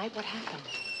last night. What happened?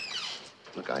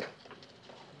 Look, I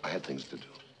had things to do.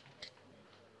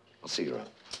 I'll see you around.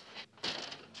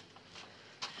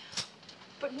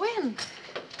 But when?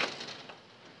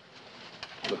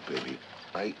 Look, baby,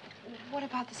 What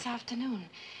about this afternoon?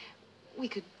 We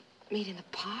could meet in the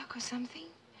park or something?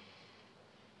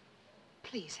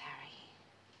 Please, Harry.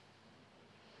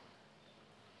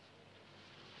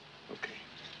 Okay.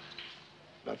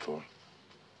 Not for?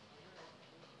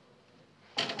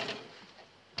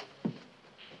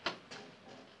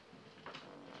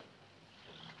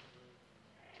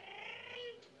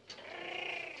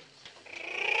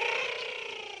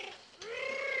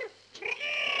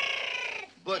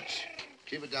 Butch,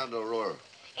 keep it down to a roar.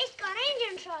 It's got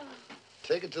engine trouble.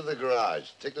 Take it to the garage.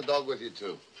 Take the dog with you,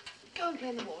 too. Go and play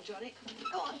in the wall, Johnny.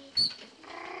 Go on.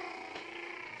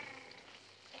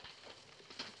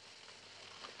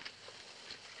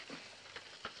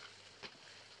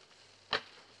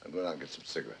 I'm going out and get some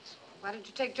cigarettes. Why don't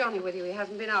you take Johnny with you? He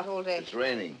hasn't been out all day. It's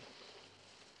raining.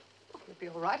 Oh, it'll be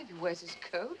all right if he wears his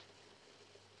coat.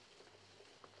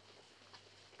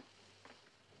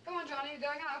 Come on, Johnny, you're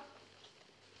going out.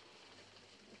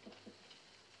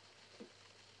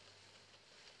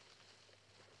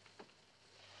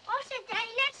 All set,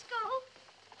 Daddy, let's go.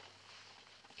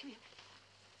 Come here.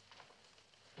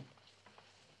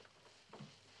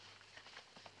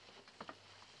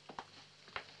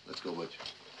 Let's go, Butch.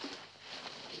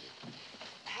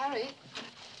 Harry.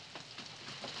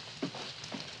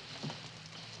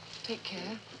 Take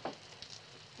care.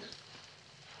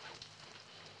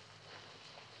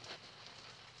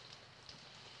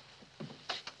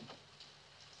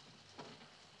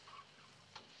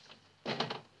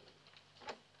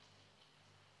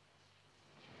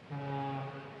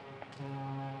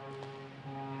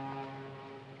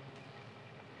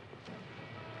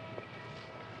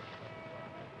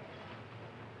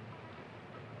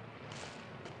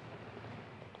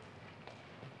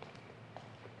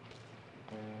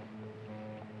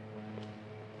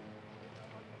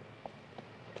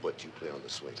 Butch, you play on the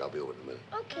swing. I'll be over in a minute.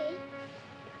 Okay.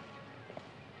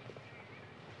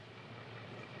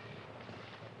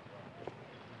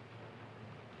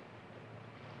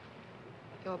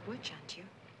 You're Butch, aren't you?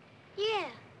 Yeah.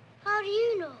 How do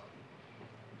you know?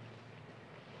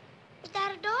 Is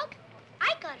that a dog?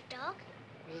 I got a dog.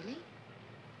 Really?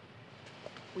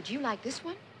 Would you like this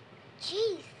one?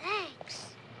 Gee,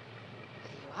 thanks.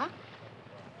 There you are.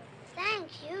 Thank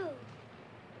you.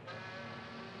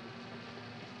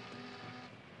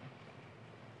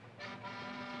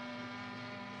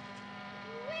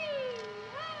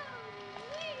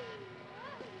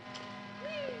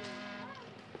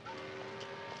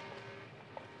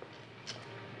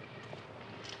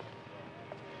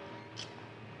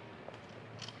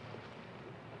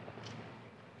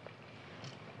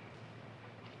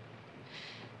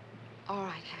 All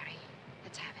right, Harry.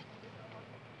 Let's have it.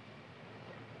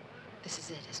 This is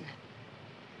it, isn't it?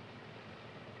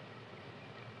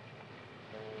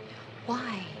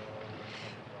 Why?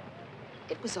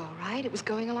 It was all right. It was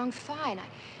going along fine.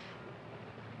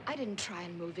 I didn't try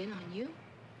and move in on you.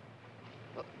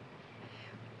 Well,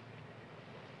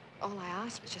 all I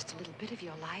asked was just a little bit of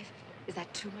your life. Is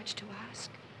that too much to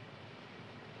ask?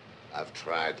 I've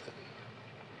tried.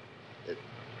 It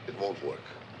won't work.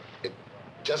 It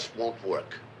just won't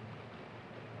work.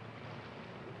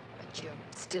 But you're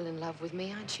still in love with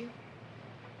me, aren't you?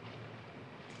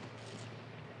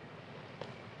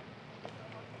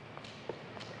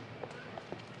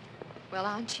 Well,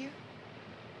 aren't you?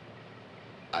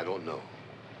 I don't know.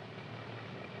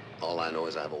 All I know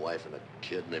is I have a wife and a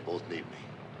kid, and they both need me.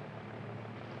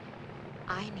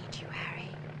 I need you, Harry.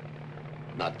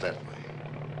 Not that way.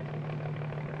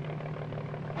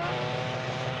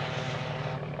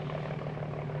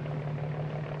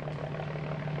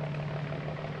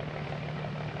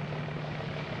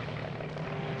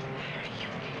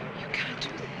 You can't do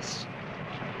this.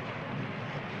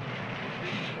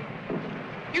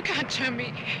 You can't turn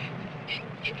me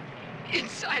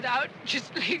inside out and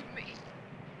just leave me.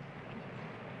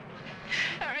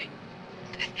 Harry,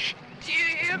 do you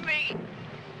hear me?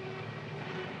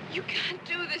 You can't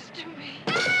do this to me.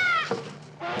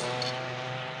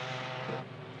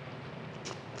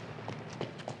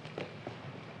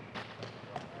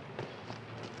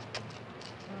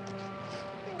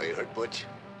 Are you hurt, Butch?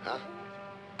 Huh?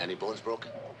 Any bones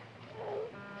broken?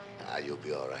 Ah, you'll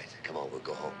be all right. Come on, we'll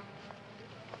go home.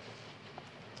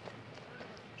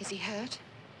 Is he hurt?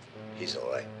 He's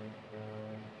all right.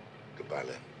 Goodbye,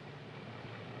 Lynn.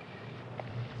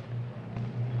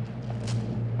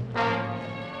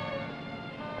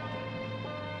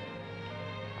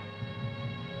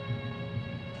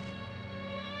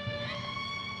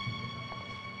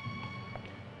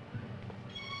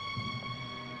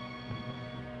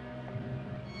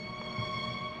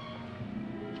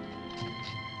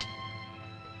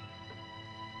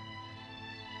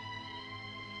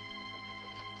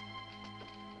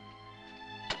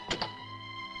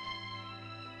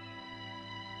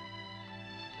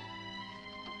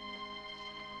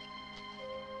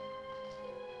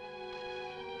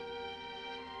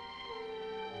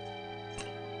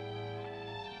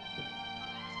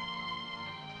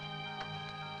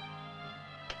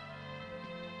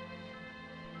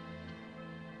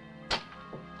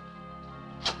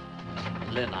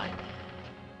 Lynn,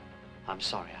 I'm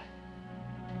sorry.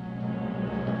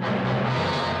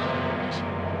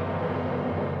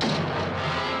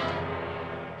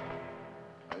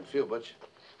 How you feel, Butch?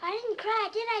 I didn't cry,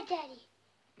 did I, Daddy?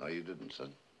 No, you didn't,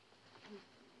 son.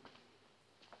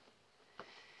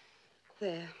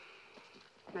 There.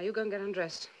 Now you go and get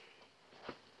undressed.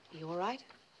 Are you all right?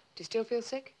 Do you still feel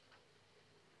sick?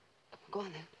 Go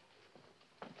on, then.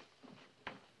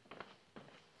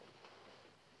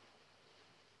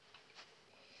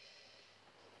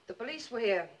 The police were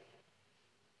here.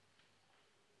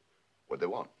 What'd they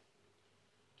want?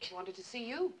 They wanted to see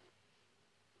you.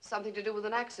 Something to do with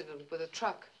an accident with a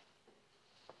truck.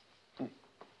 What's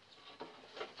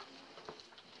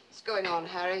going on,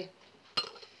 Harry?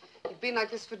 You've been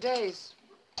like this for days.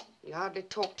 You hardly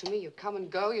talk to me. You come and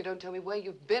go. You don't tell me where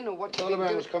you've been or what you've been doing.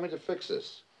 I was coming to fix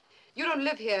this. You don't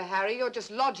live here, Harry. You're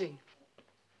just lodging.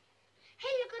 Hey,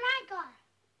 look what I got.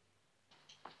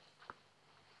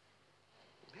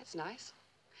 That's nice.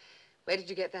 Where did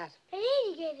you get that? A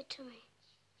lady gave it to me.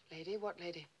 Lady? What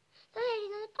lady? The lady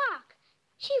in the park.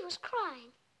 She was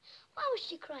crying. Why was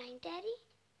she crying, Daddy?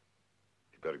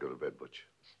 You better go to bed, Butch.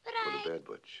 But Go to bed,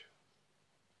 Butch.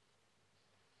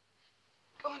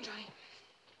 Go on, Johnny.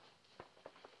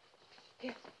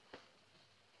 Here.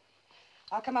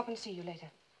 I'll come up and see you later.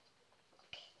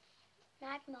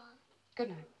 Night, Mom. Good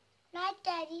night. Night,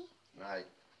 Daddy. Night.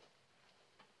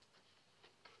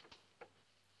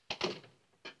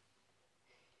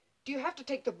 Do you have to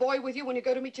take the boy with you when you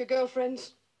go to meet your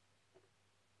girlfriends?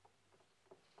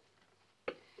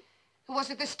 Who was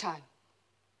it this time?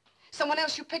 Someone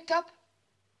else you picked up?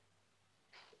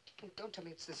 Oh, don't tell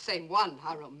me it's the same one.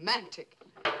 How romantic.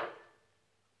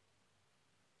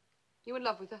 You in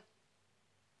love with her?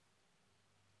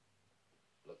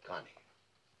 Look, Connie,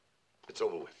 it's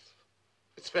over with.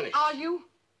 It's finished. Are you?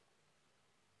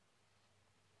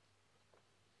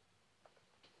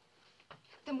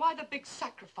 Then why the big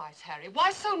sacrifice, Harry?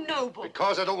 Why so noble?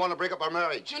 Because I don't want to break up our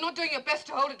marriage. You're not doing your best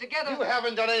to hold it together. You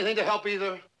haven't done anything to help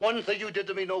either. One thing you did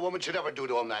to me, no woman should ever do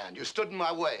to a man. You stood in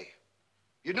my way.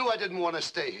 You knew I didn't want to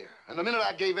stay here. And the minute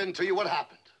I gave in to you, what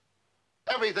happened?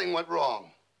 Everything went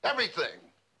wrong. Everything.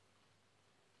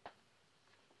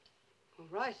 All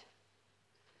right.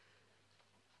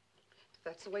 If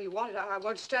that's the way you want it, I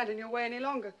won't stand in your way any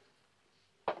longer.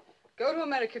 Go to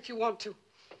America if you want to.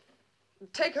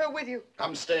 Take her with you.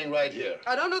 I'm staying right here.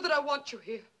 I don't know that I want you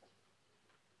here.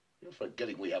 You're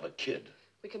forgetting we have a kid.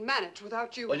 We can manage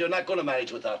without you. Well, you're not going to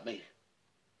manage without me.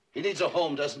 He needs a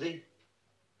home, doesn't he?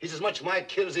 He's as much my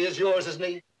kid as he is yours, isn't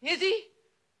he? Is he?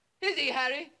 Is he,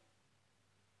 Harry?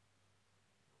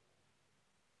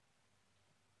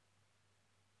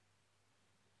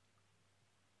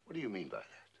 What do you mean by that?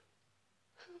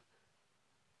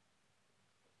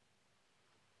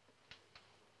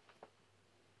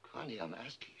 Connie, I'm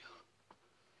asking you.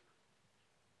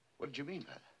 What did you mean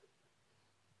by that?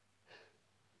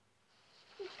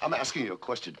 I'm asking you a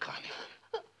question, Connie.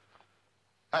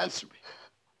 Answer me.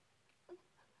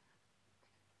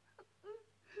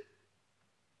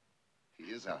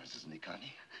 He is ours, isn't he,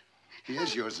 Connie? He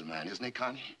is yours, the man, isn't he,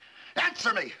 Connie?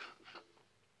 Answer me!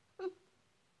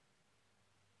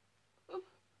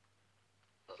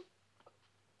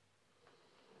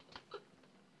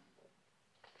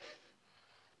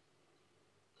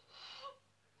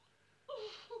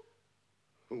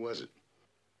 Who was it?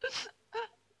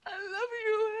 I love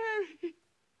you, Harry.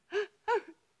 I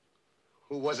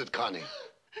Who was it, Connie?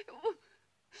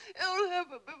 It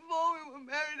happened before we were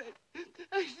married.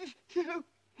 I didn't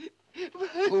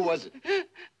know. Who was it?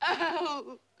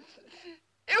 Al.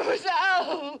 It was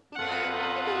Al.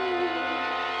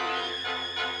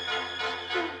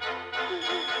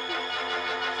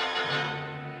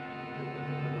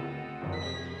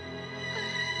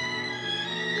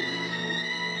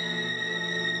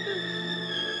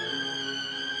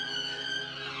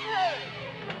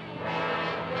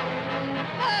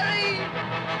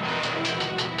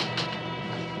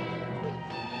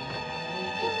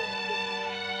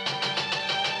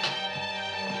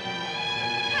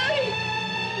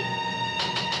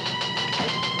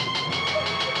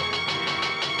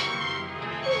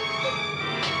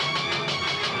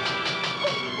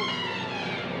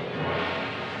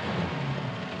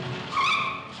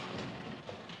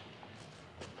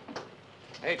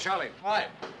 Hey, Charlie. Hi.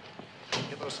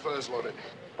 Get those furs loaded.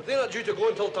 They're not due to go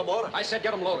until tomorrow. I said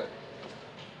get them loaded.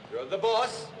 You're the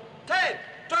boss. Ted,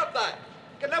 drop that.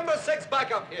 Get number 6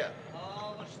 back up here.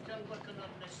 Oh, we're still working on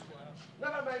this one.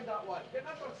 Never mind that one. Get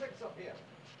number 6 up here.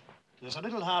 There's a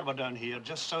little harbour down here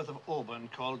just south of Auburn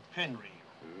called Penry.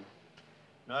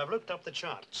 Now, I've looked up the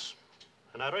charts,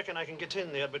 and I reckon I can get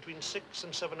in there between 6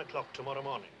 and 7 o'clock tomorrow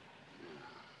morning.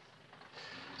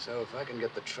 So if I can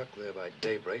get the truck there by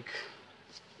daybreak,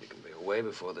 you can be away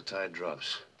before the tide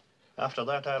drops. After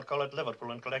that, I'll call at Liverpool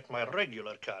and collect my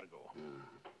regular cargo.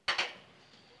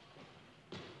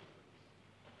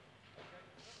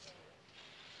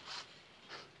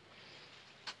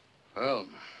 Well,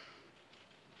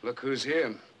 look who's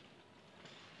here.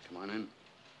 Come on in.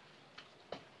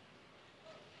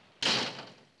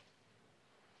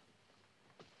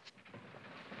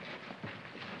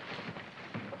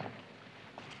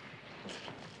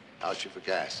 Out you for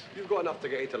gas. You've got enough to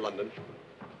get you to London.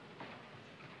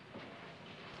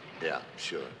 Yeah,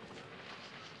 sure.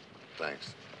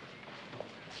 Thanks.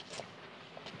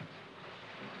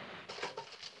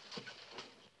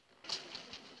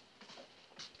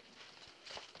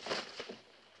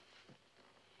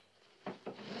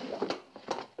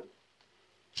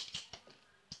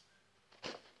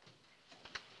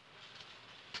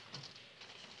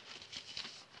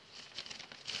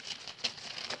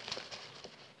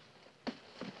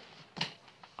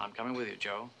 I'm coming with you,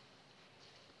 Joe.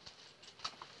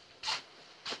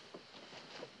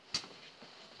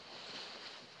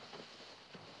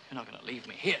 You're not going to leave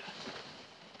me here.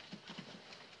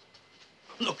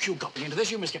 Look, you got me into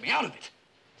this. You must get me out of it.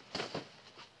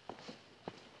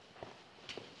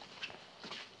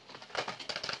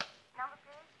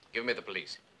 Give me the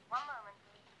police.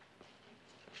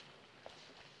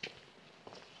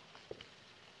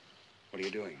 What are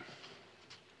you doing?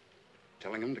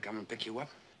 Telling him to come and pick you up?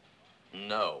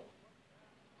 No.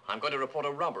 I'm going to report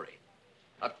a robbery.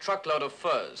 A truckload of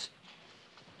furs.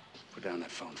 Put down that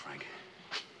phone, Frank.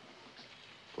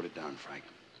 Put it down, Frank.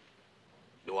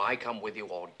 Do I come with you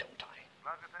or don't I?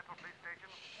 Larger Central Police Station.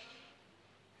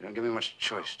 You don't give me much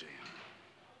choice, do you?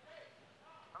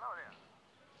 Hello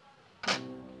there.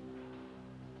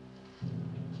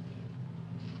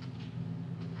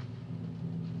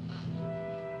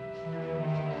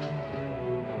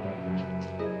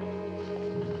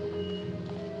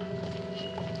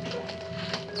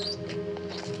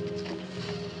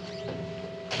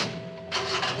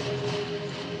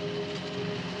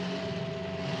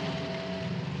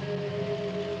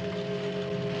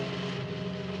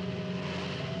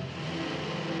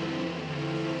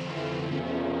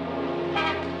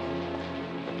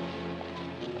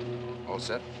 All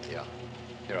set? Yeah.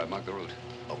 Here, I've marked the route.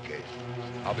 Okay.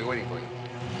 I'll be waiting for you.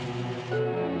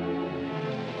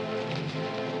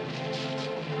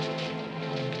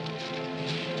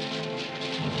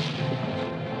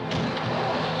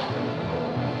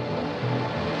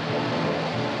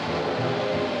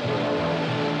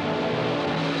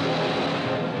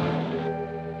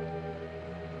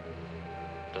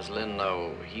 Does Lynn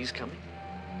know he's coming?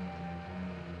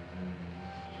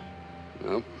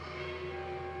 No.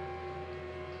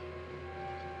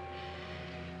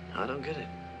 I don't get it.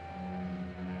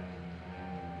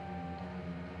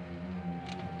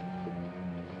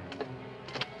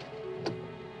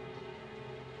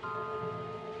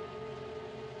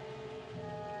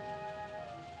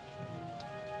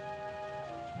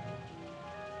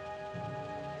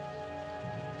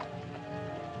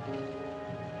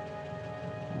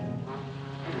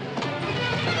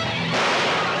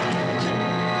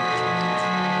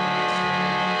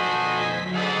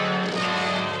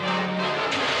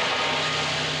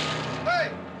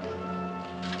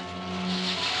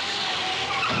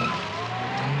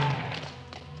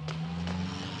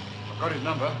 Got his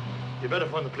number. You better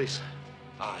phone the police.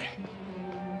 Aye.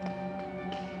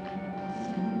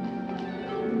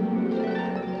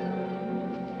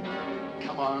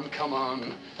 Come on, come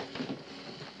on.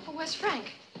 Well, where's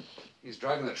Frank? He's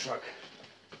driving the truck.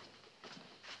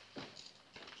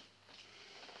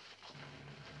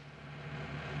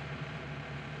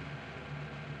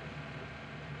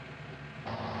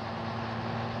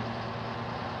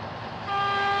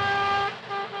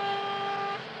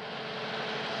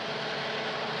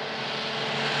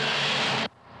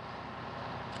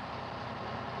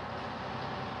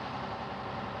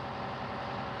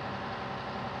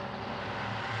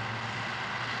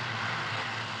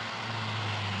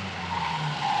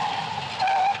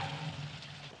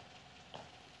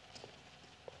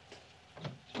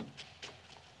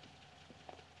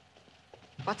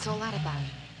 What's all that about?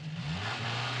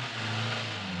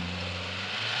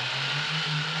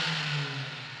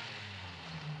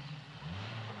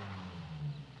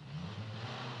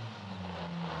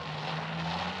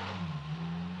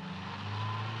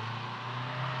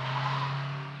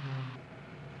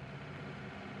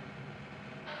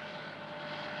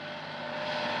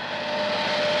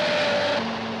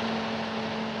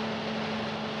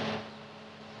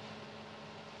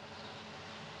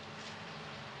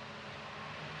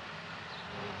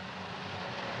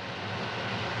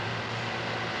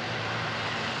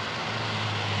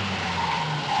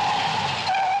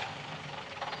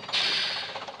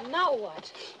 Now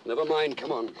what? Never mind,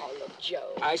 come on. Oh, look,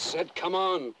 Joe. I said come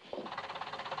on.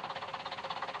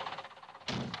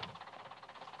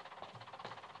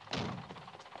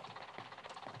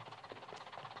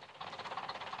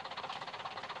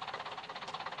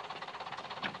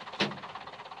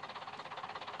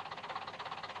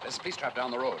 There's a police trap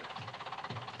down the road.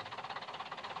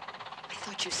 I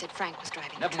thought you said Frank was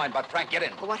driving. Never mind about Frank. Get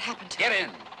in. Well, what happened to Get him?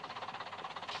 in.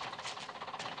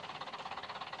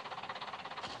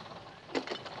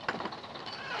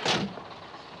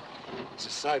 It's a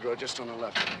side road just on the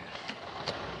left.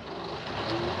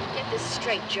 Get this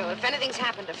straight, Joe. If anything's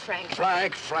happened to Frank...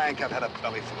 Frank. I've had a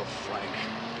belly full of Frank.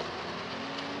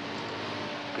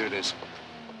 Here it is.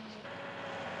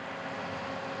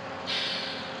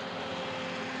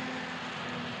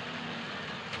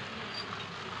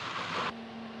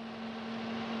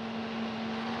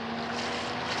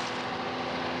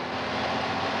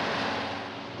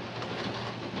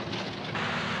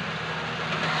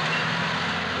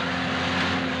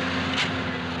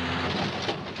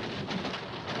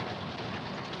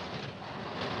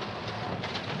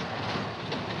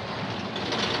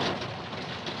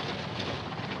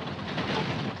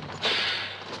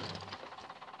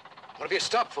 What have you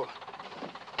stopped for?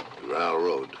 We ran out of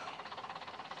road.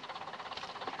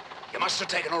 You must have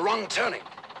taken a wrong turning.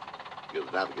 You're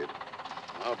the navigator.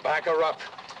 I'll back her up.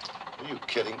 Are you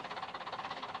kidding?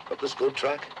 Up this goat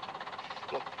track?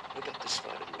 Look, we got this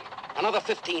far, didn't we? Another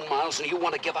 15 miles and you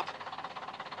want to give up?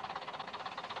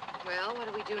 Well, what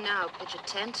do we do now? Pitch a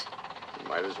tent?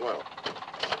 Might as well.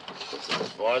 This is as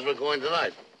far as we're going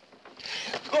tonight.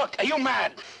 Look, are you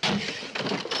mad?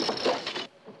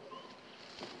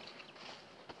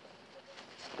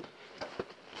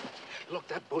 Look,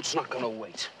 that boat's not gonna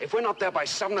wait. If we're not there by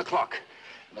 7 o'clock...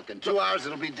 Look, in 2 hours,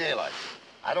 it'll be daylight.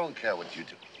 I don't care what you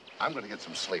do. I'm gonna get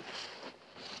some sleep.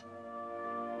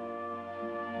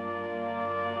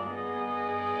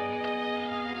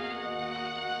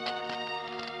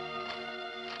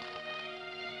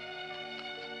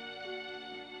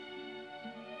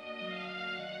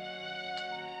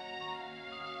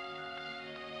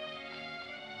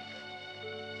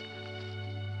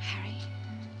 Harry?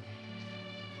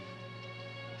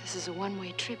 This is a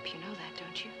one-way trip. You know that,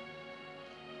 don't you?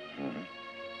 Mm-hmm.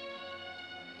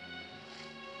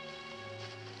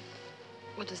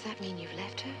 Well, does that mean you've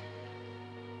left her?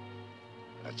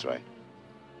 That's right.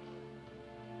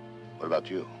 What about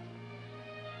you?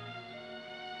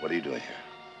 What are you doing here?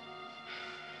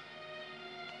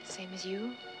 Same as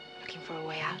you? Looking for a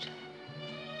way out?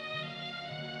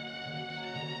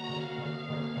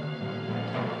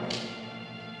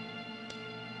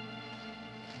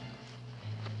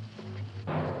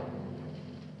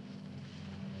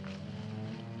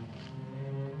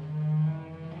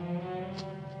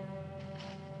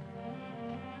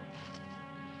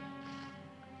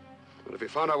 What have you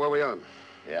found out where we are?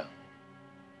 Yeah.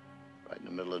 Right in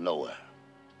the middle of nowhere.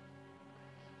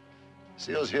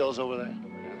 See those hills over there?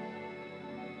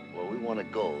 Yeah. Where we want to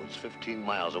go is 15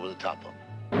 miles over the top of them.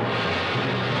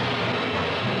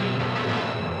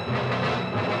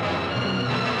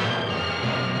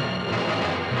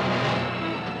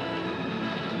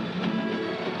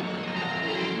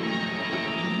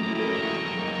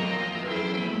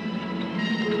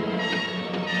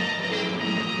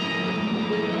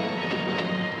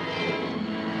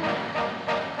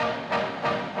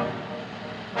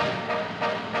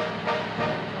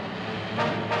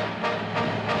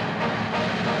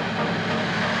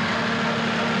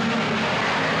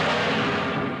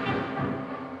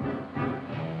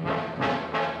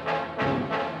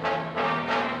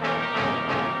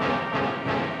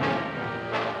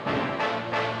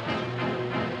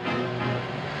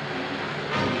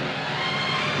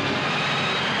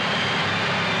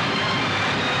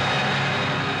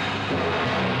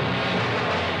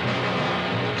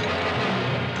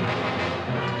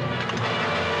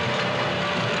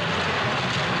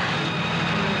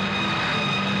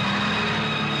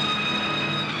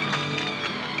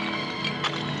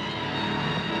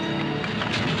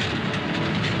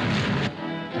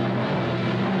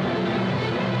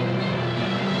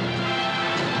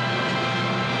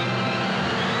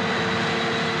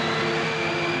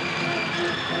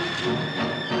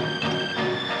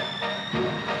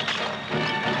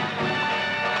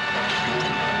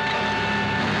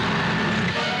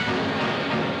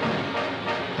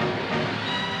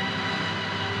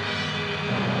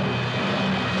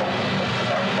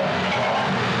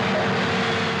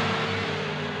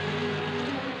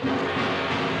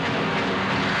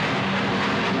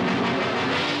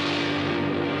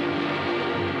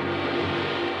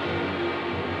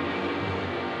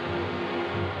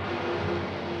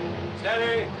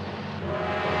 Steady.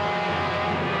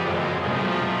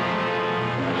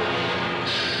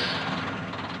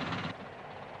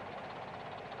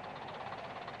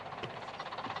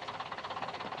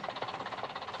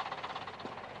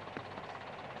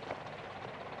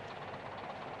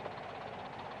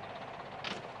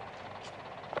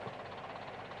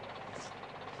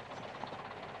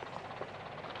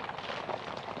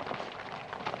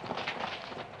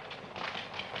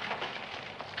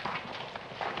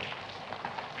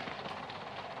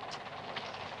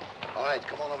 All right,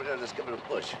 come on over there. Let's give it a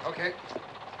push. Okay.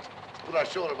 Put our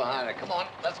shoulder behind it. Come on,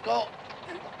 let's go.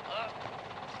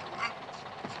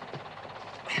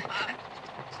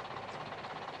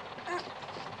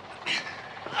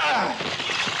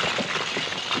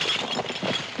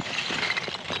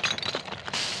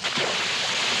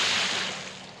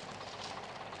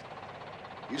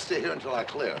 You stay here until I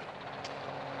clear.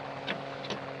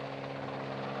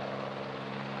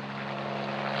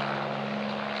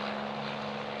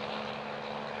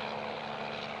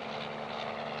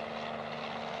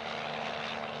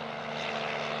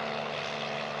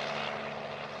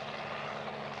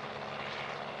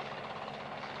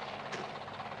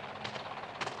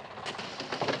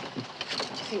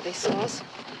 Do you think they saw us?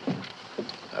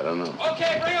 I don't know.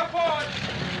 Okay, bring her forward.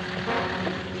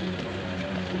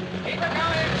 Keep her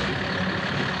coming.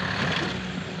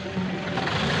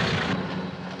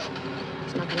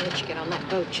 He's not gonna let you get on that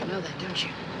boat. You know that, don't you?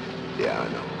 Yeah, I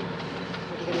know.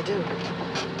 What are you gonna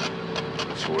do?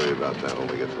 Let's worry about that when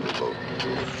we get to the boat.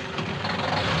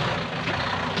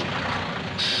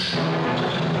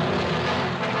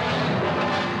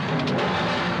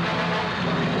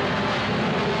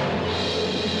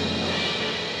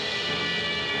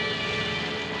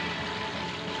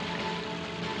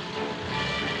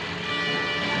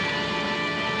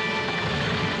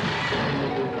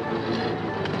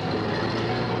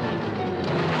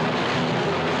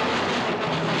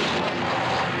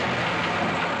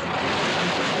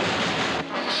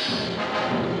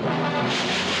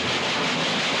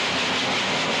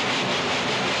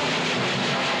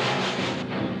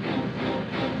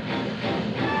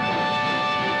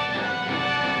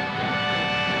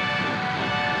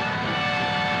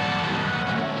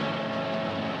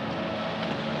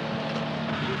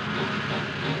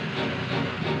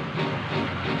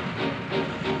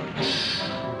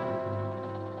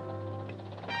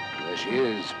 There she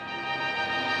is.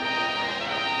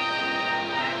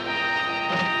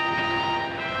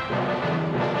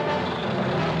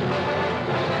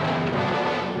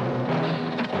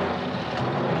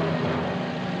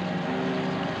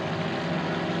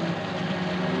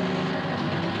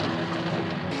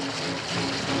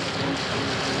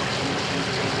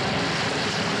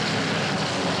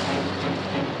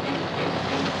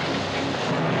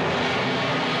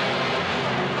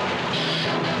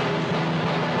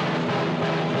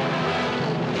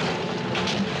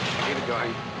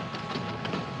 Going.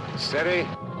 Steady.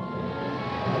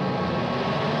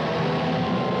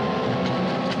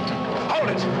 Hold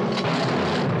it!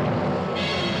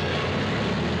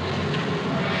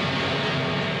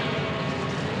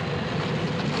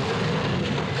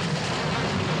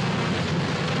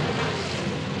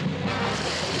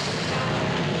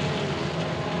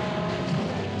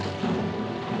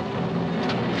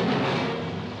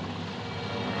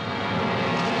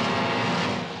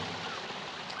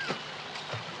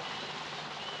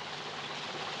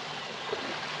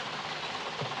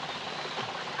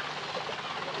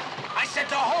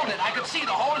 To hold it. I could see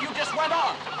the hole. You just went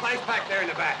on. Planks back there in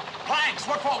the back. Planks?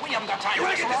 What for? We haven't got time. You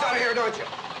want to get this out of here, don't you?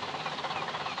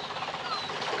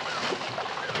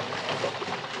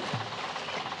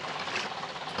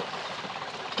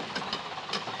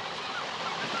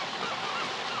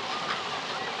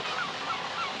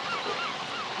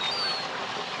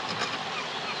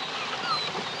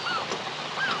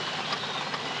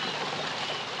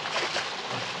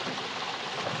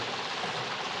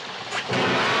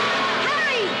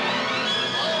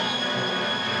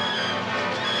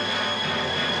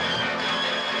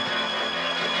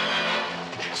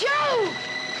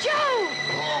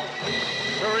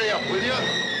 Will you?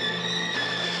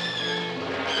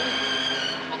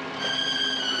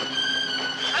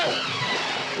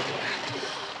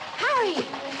 Harry!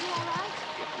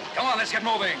 Come on, let's get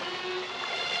moving.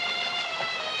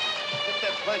 Get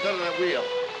that plank under that wheel.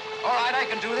 All right, I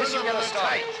can do this. You get a start.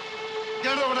 Tight.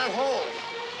 Get it over that hole.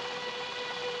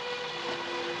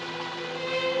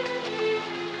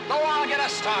 Go on, get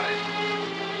us started.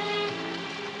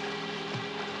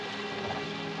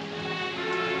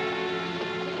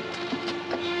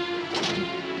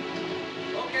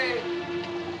 Okay.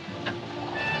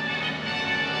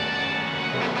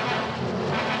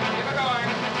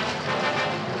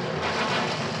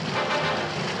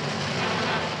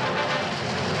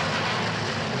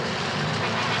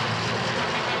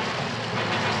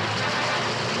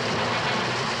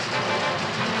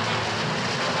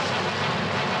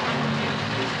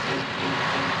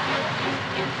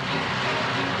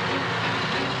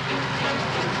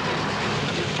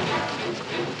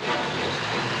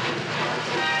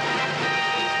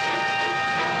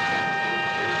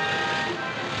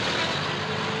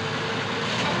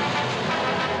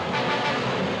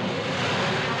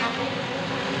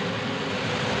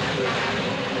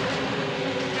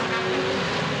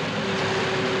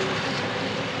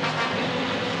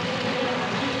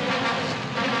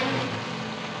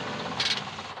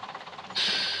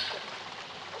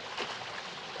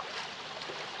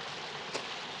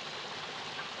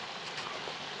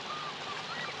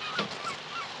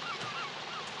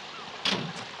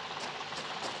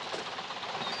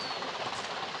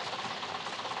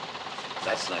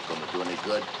 That's not going to do any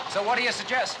good. So what do you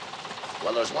suggest?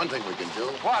 Well, there's one thing we can do.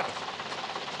 What?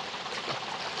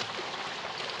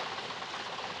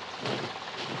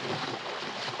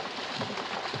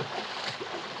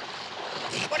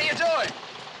 What are you doing?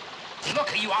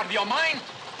 Look, are you out of your mind?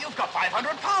 You've got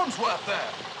 500 pounds worth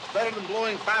there. Better than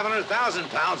blowing 500,000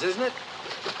 pounds, isn't it?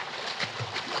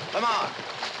 Come on.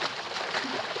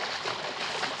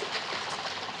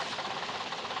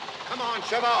 Come on,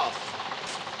 shove off.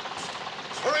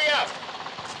 Hurry up.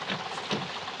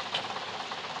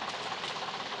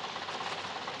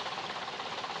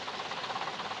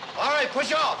 All right,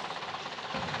 push off.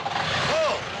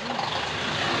 Pull.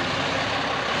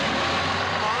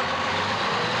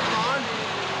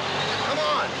 Come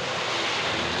on.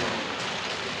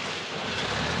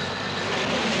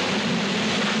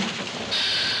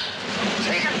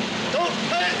 Take it. Don't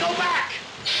let it go back.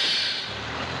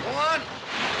 Go on.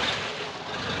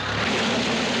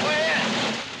 Go ahead.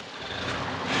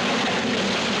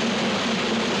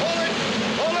 Hold it.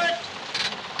 Hold it.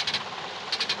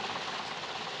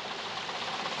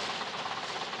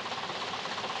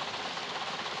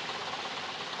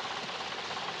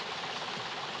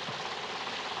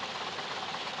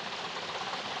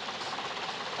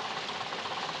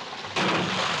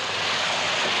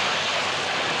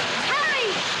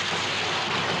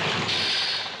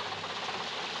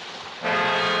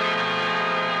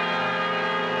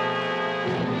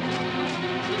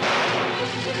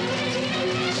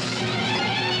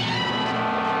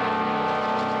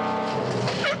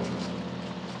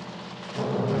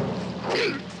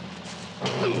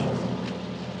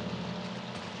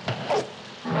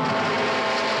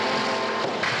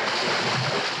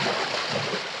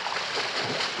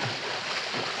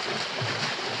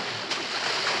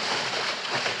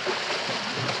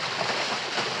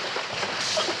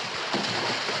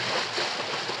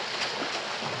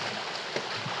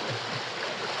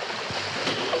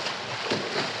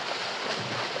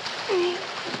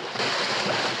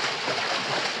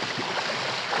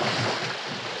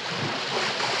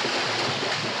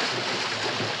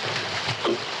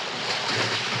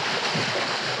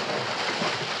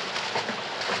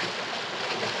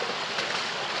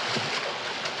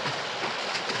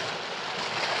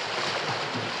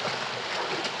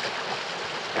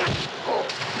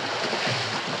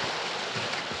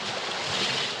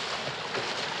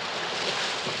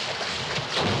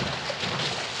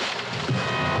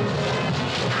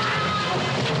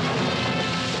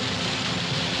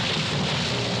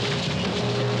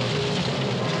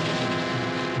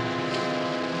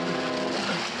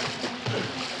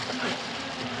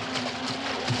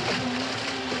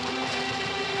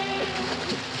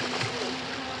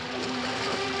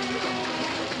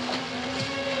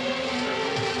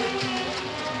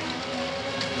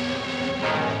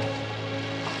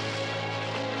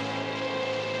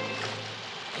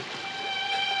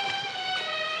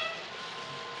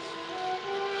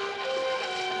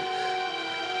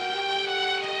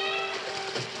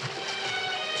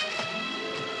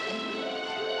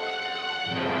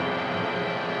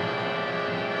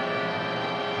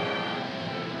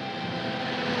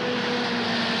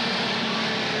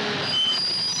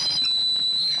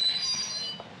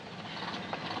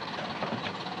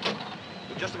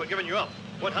 Just about giving you up.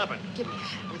 What happened? Give me a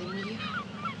hand with him, will you?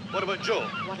 What about Joe?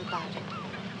 What about him?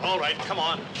 All right, come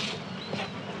on.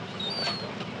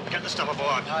 Get the stuff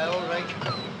aboard. Aye, all right.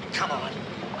 Come on.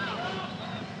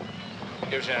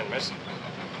 Here's your hand, miss.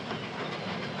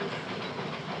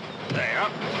 There you are.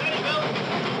 There you go.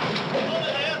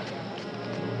 Over there.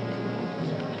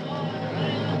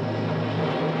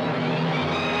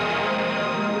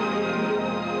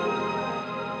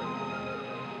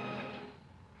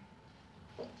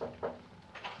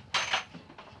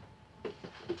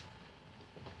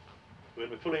 We'll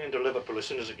be pulling into Liverpool as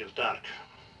soon as it gets dark.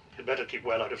 You'd better keep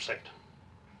well out of sight.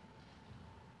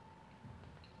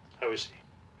 How is he?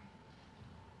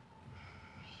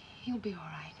 He'll be all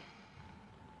right.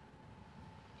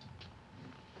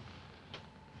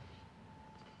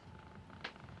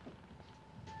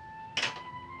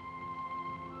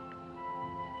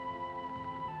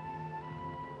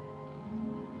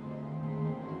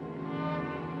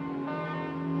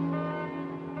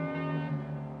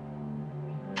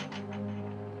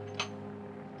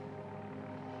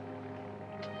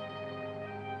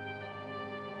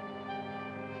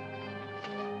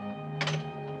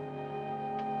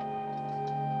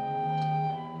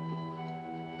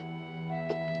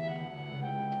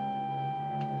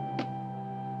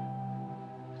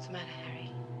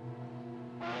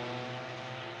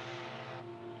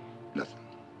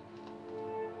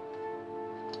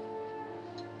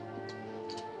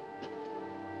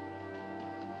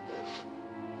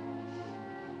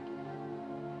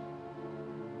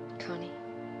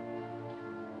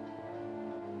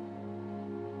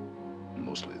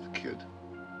 Mostly the kid.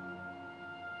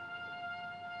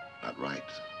 Not right.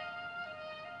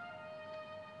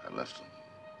 I left them.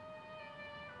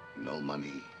 No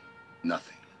money,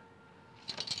 nothing.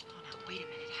 Oh, now, wait a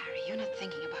minute, Harry. You're not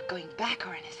thinking about going back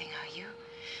or anything, are you?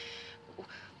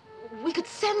 We could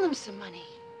send them some money.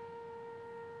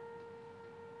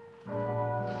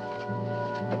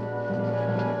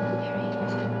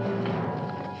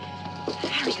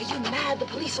 Harry, are you mad? The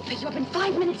police will pick you up in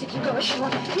 5 minutes if you go ashore.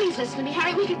 Please listen to me,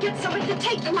 Harry. We could get somebody to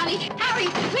take the money. Harry,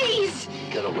 please!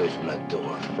 Get away from that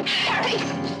door. Harry!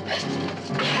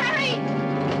 Harry!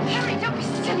 Harry, don't be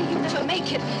silly. You'll never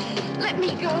make it. Let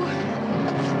me go.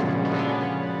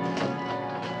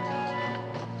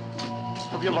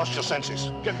 Have you lost your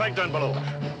senses? Get back down below.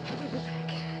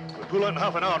 We'll pull out in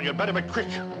half an hour. You'd better be quick.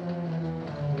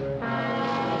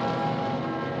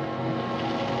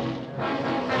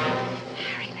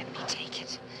 Harry, let me take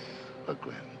it. Look,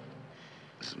 Gwen,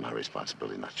 this is my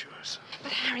responsibility, not yours.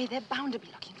 But, Harry, they're bound to be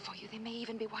looking for you. They may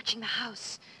even be watching the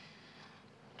house.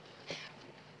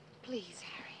 Please,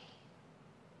 Harry.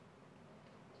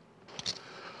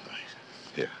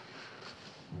 Here.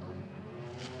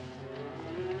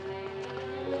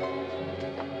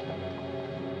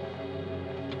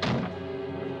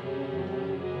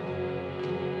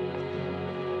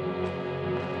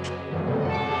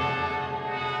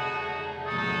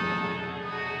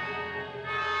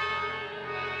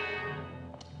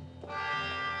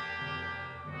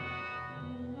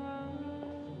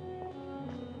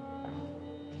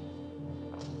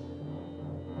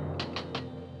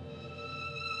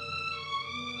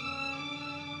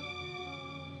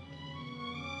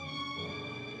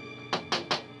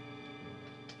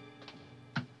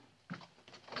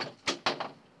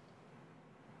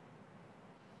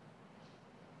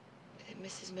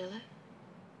 Mrs. Miller?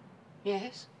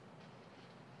 Yes?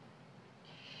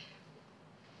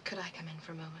 Could I come in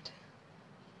for a moment?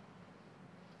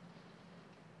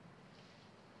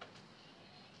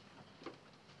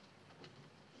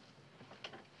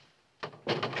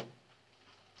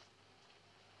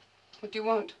 What do you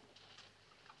want?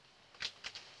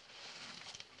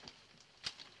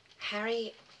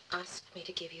 Harry asked me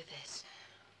to give you this.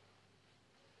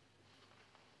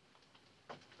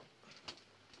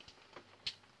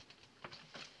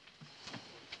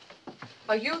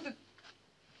 Are you the...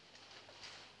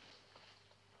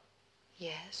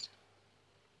 Yes.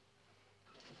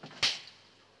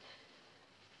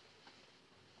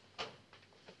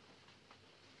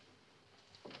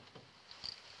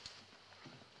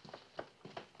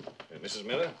 Mrs.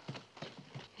 Miller,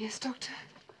 Yes, Doctor?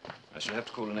 I shall have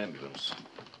to call an ambulance.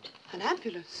 An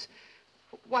ambulance?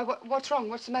 Why, what's wrong?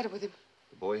 What's the matter with him?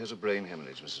 The boy has a brain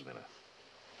hemorrhage, Mrs. Miller.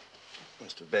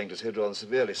 Must have banged his head rather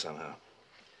severely somehow.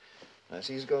 I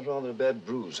see he's got rather a bad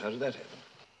bruise. How did that happen?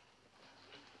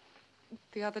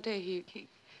 The other day,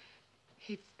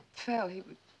 he fell. Oh,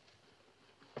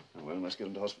 well, we must get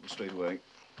him to hospital straight away.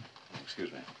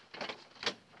 Excuse me.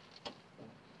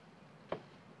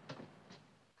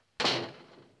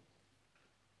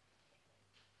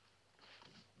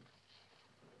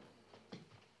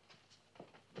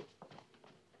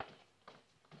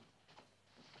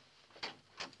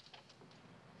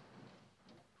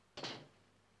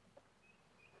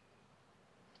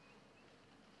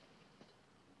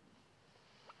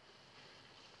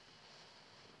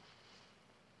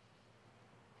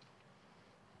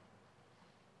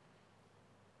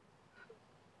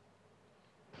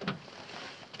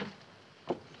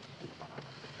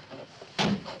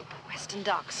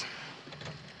 Docks.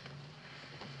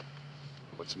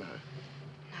 What's the matter?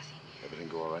 Nothing. Everything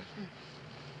go all right?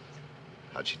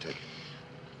 How'd she take it?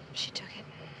 She took it.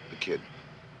 The kid.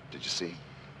 Did you see?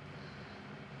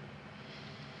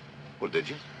 Well, did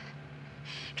you?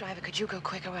 Driver, could you go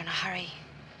quicker? We're in a hurry.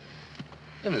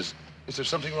 Lynn, is there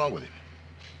something wrong with him?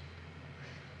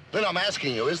 Lynn, I'm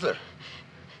asking you, is there?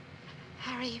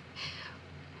 Harry.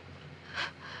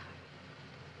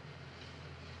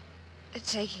 They're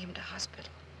taking him to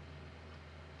hospital.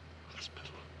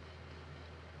 Hospital?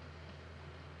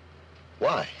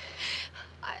 Why?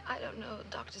 I don't know. The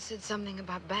doctor said something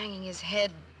about banging his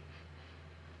head.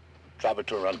 Driver,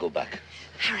 turn around, go back.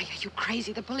 Harry, are you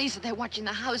crazy? The police are there watching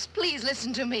the house. Please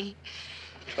listen to me.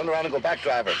 Turn around and go back,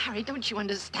 driver. Harry, don't you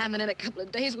understand that in a couple of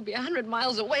days we'll be 100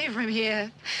 miles away from here?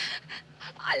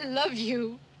 I love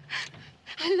you.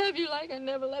 I love you like I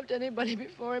never loved anybody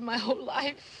before in my whole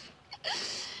life.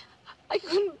 I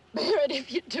couldn't bear it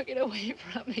if you took it away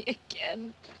from me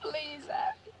again. Please,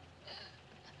 Harry.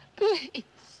 Please.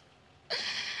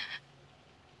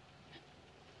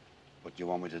 What do you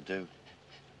want me to do?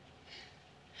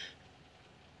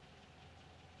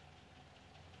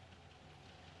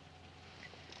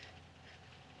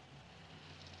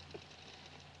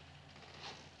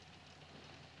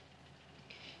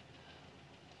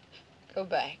 Go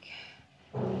back.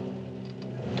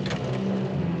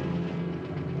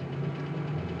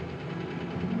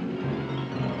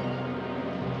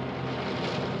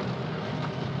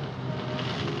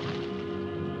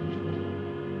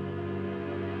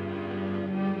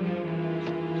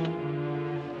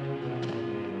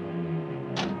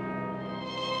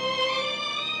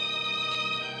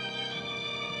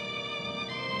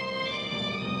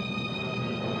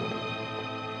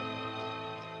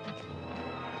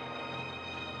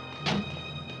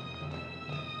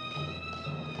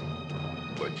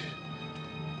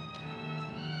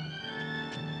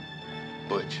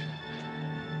 Butch.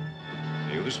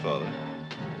 Are you his father?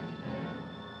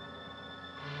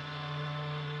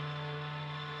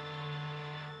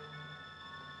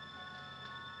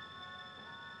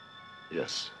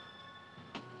 Yes.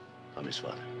 I'm his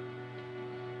father.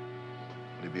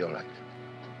 Will he be all right?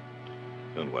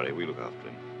 Don't worry, we look after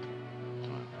him.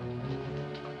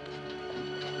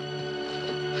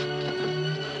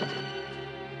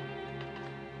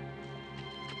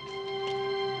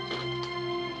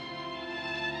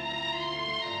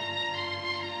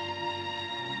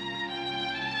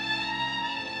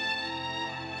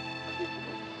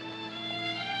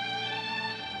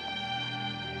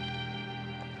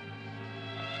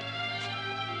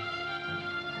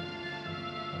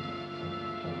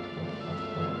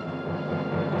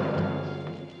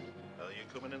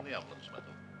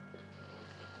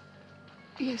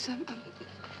 Yes, I'm...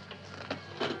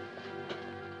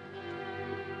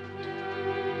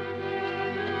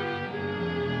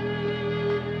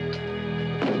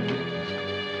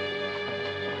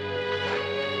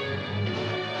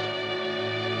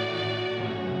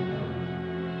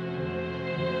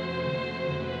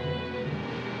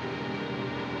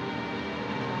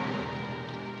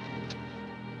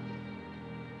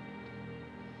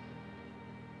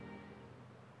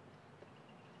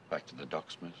 Back to the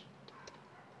docks, miss.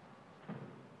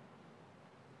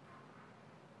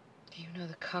 Do you know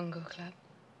the Congo Club?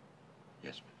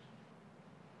 Yes,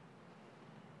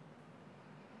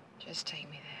 miss. Just take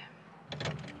me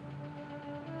there.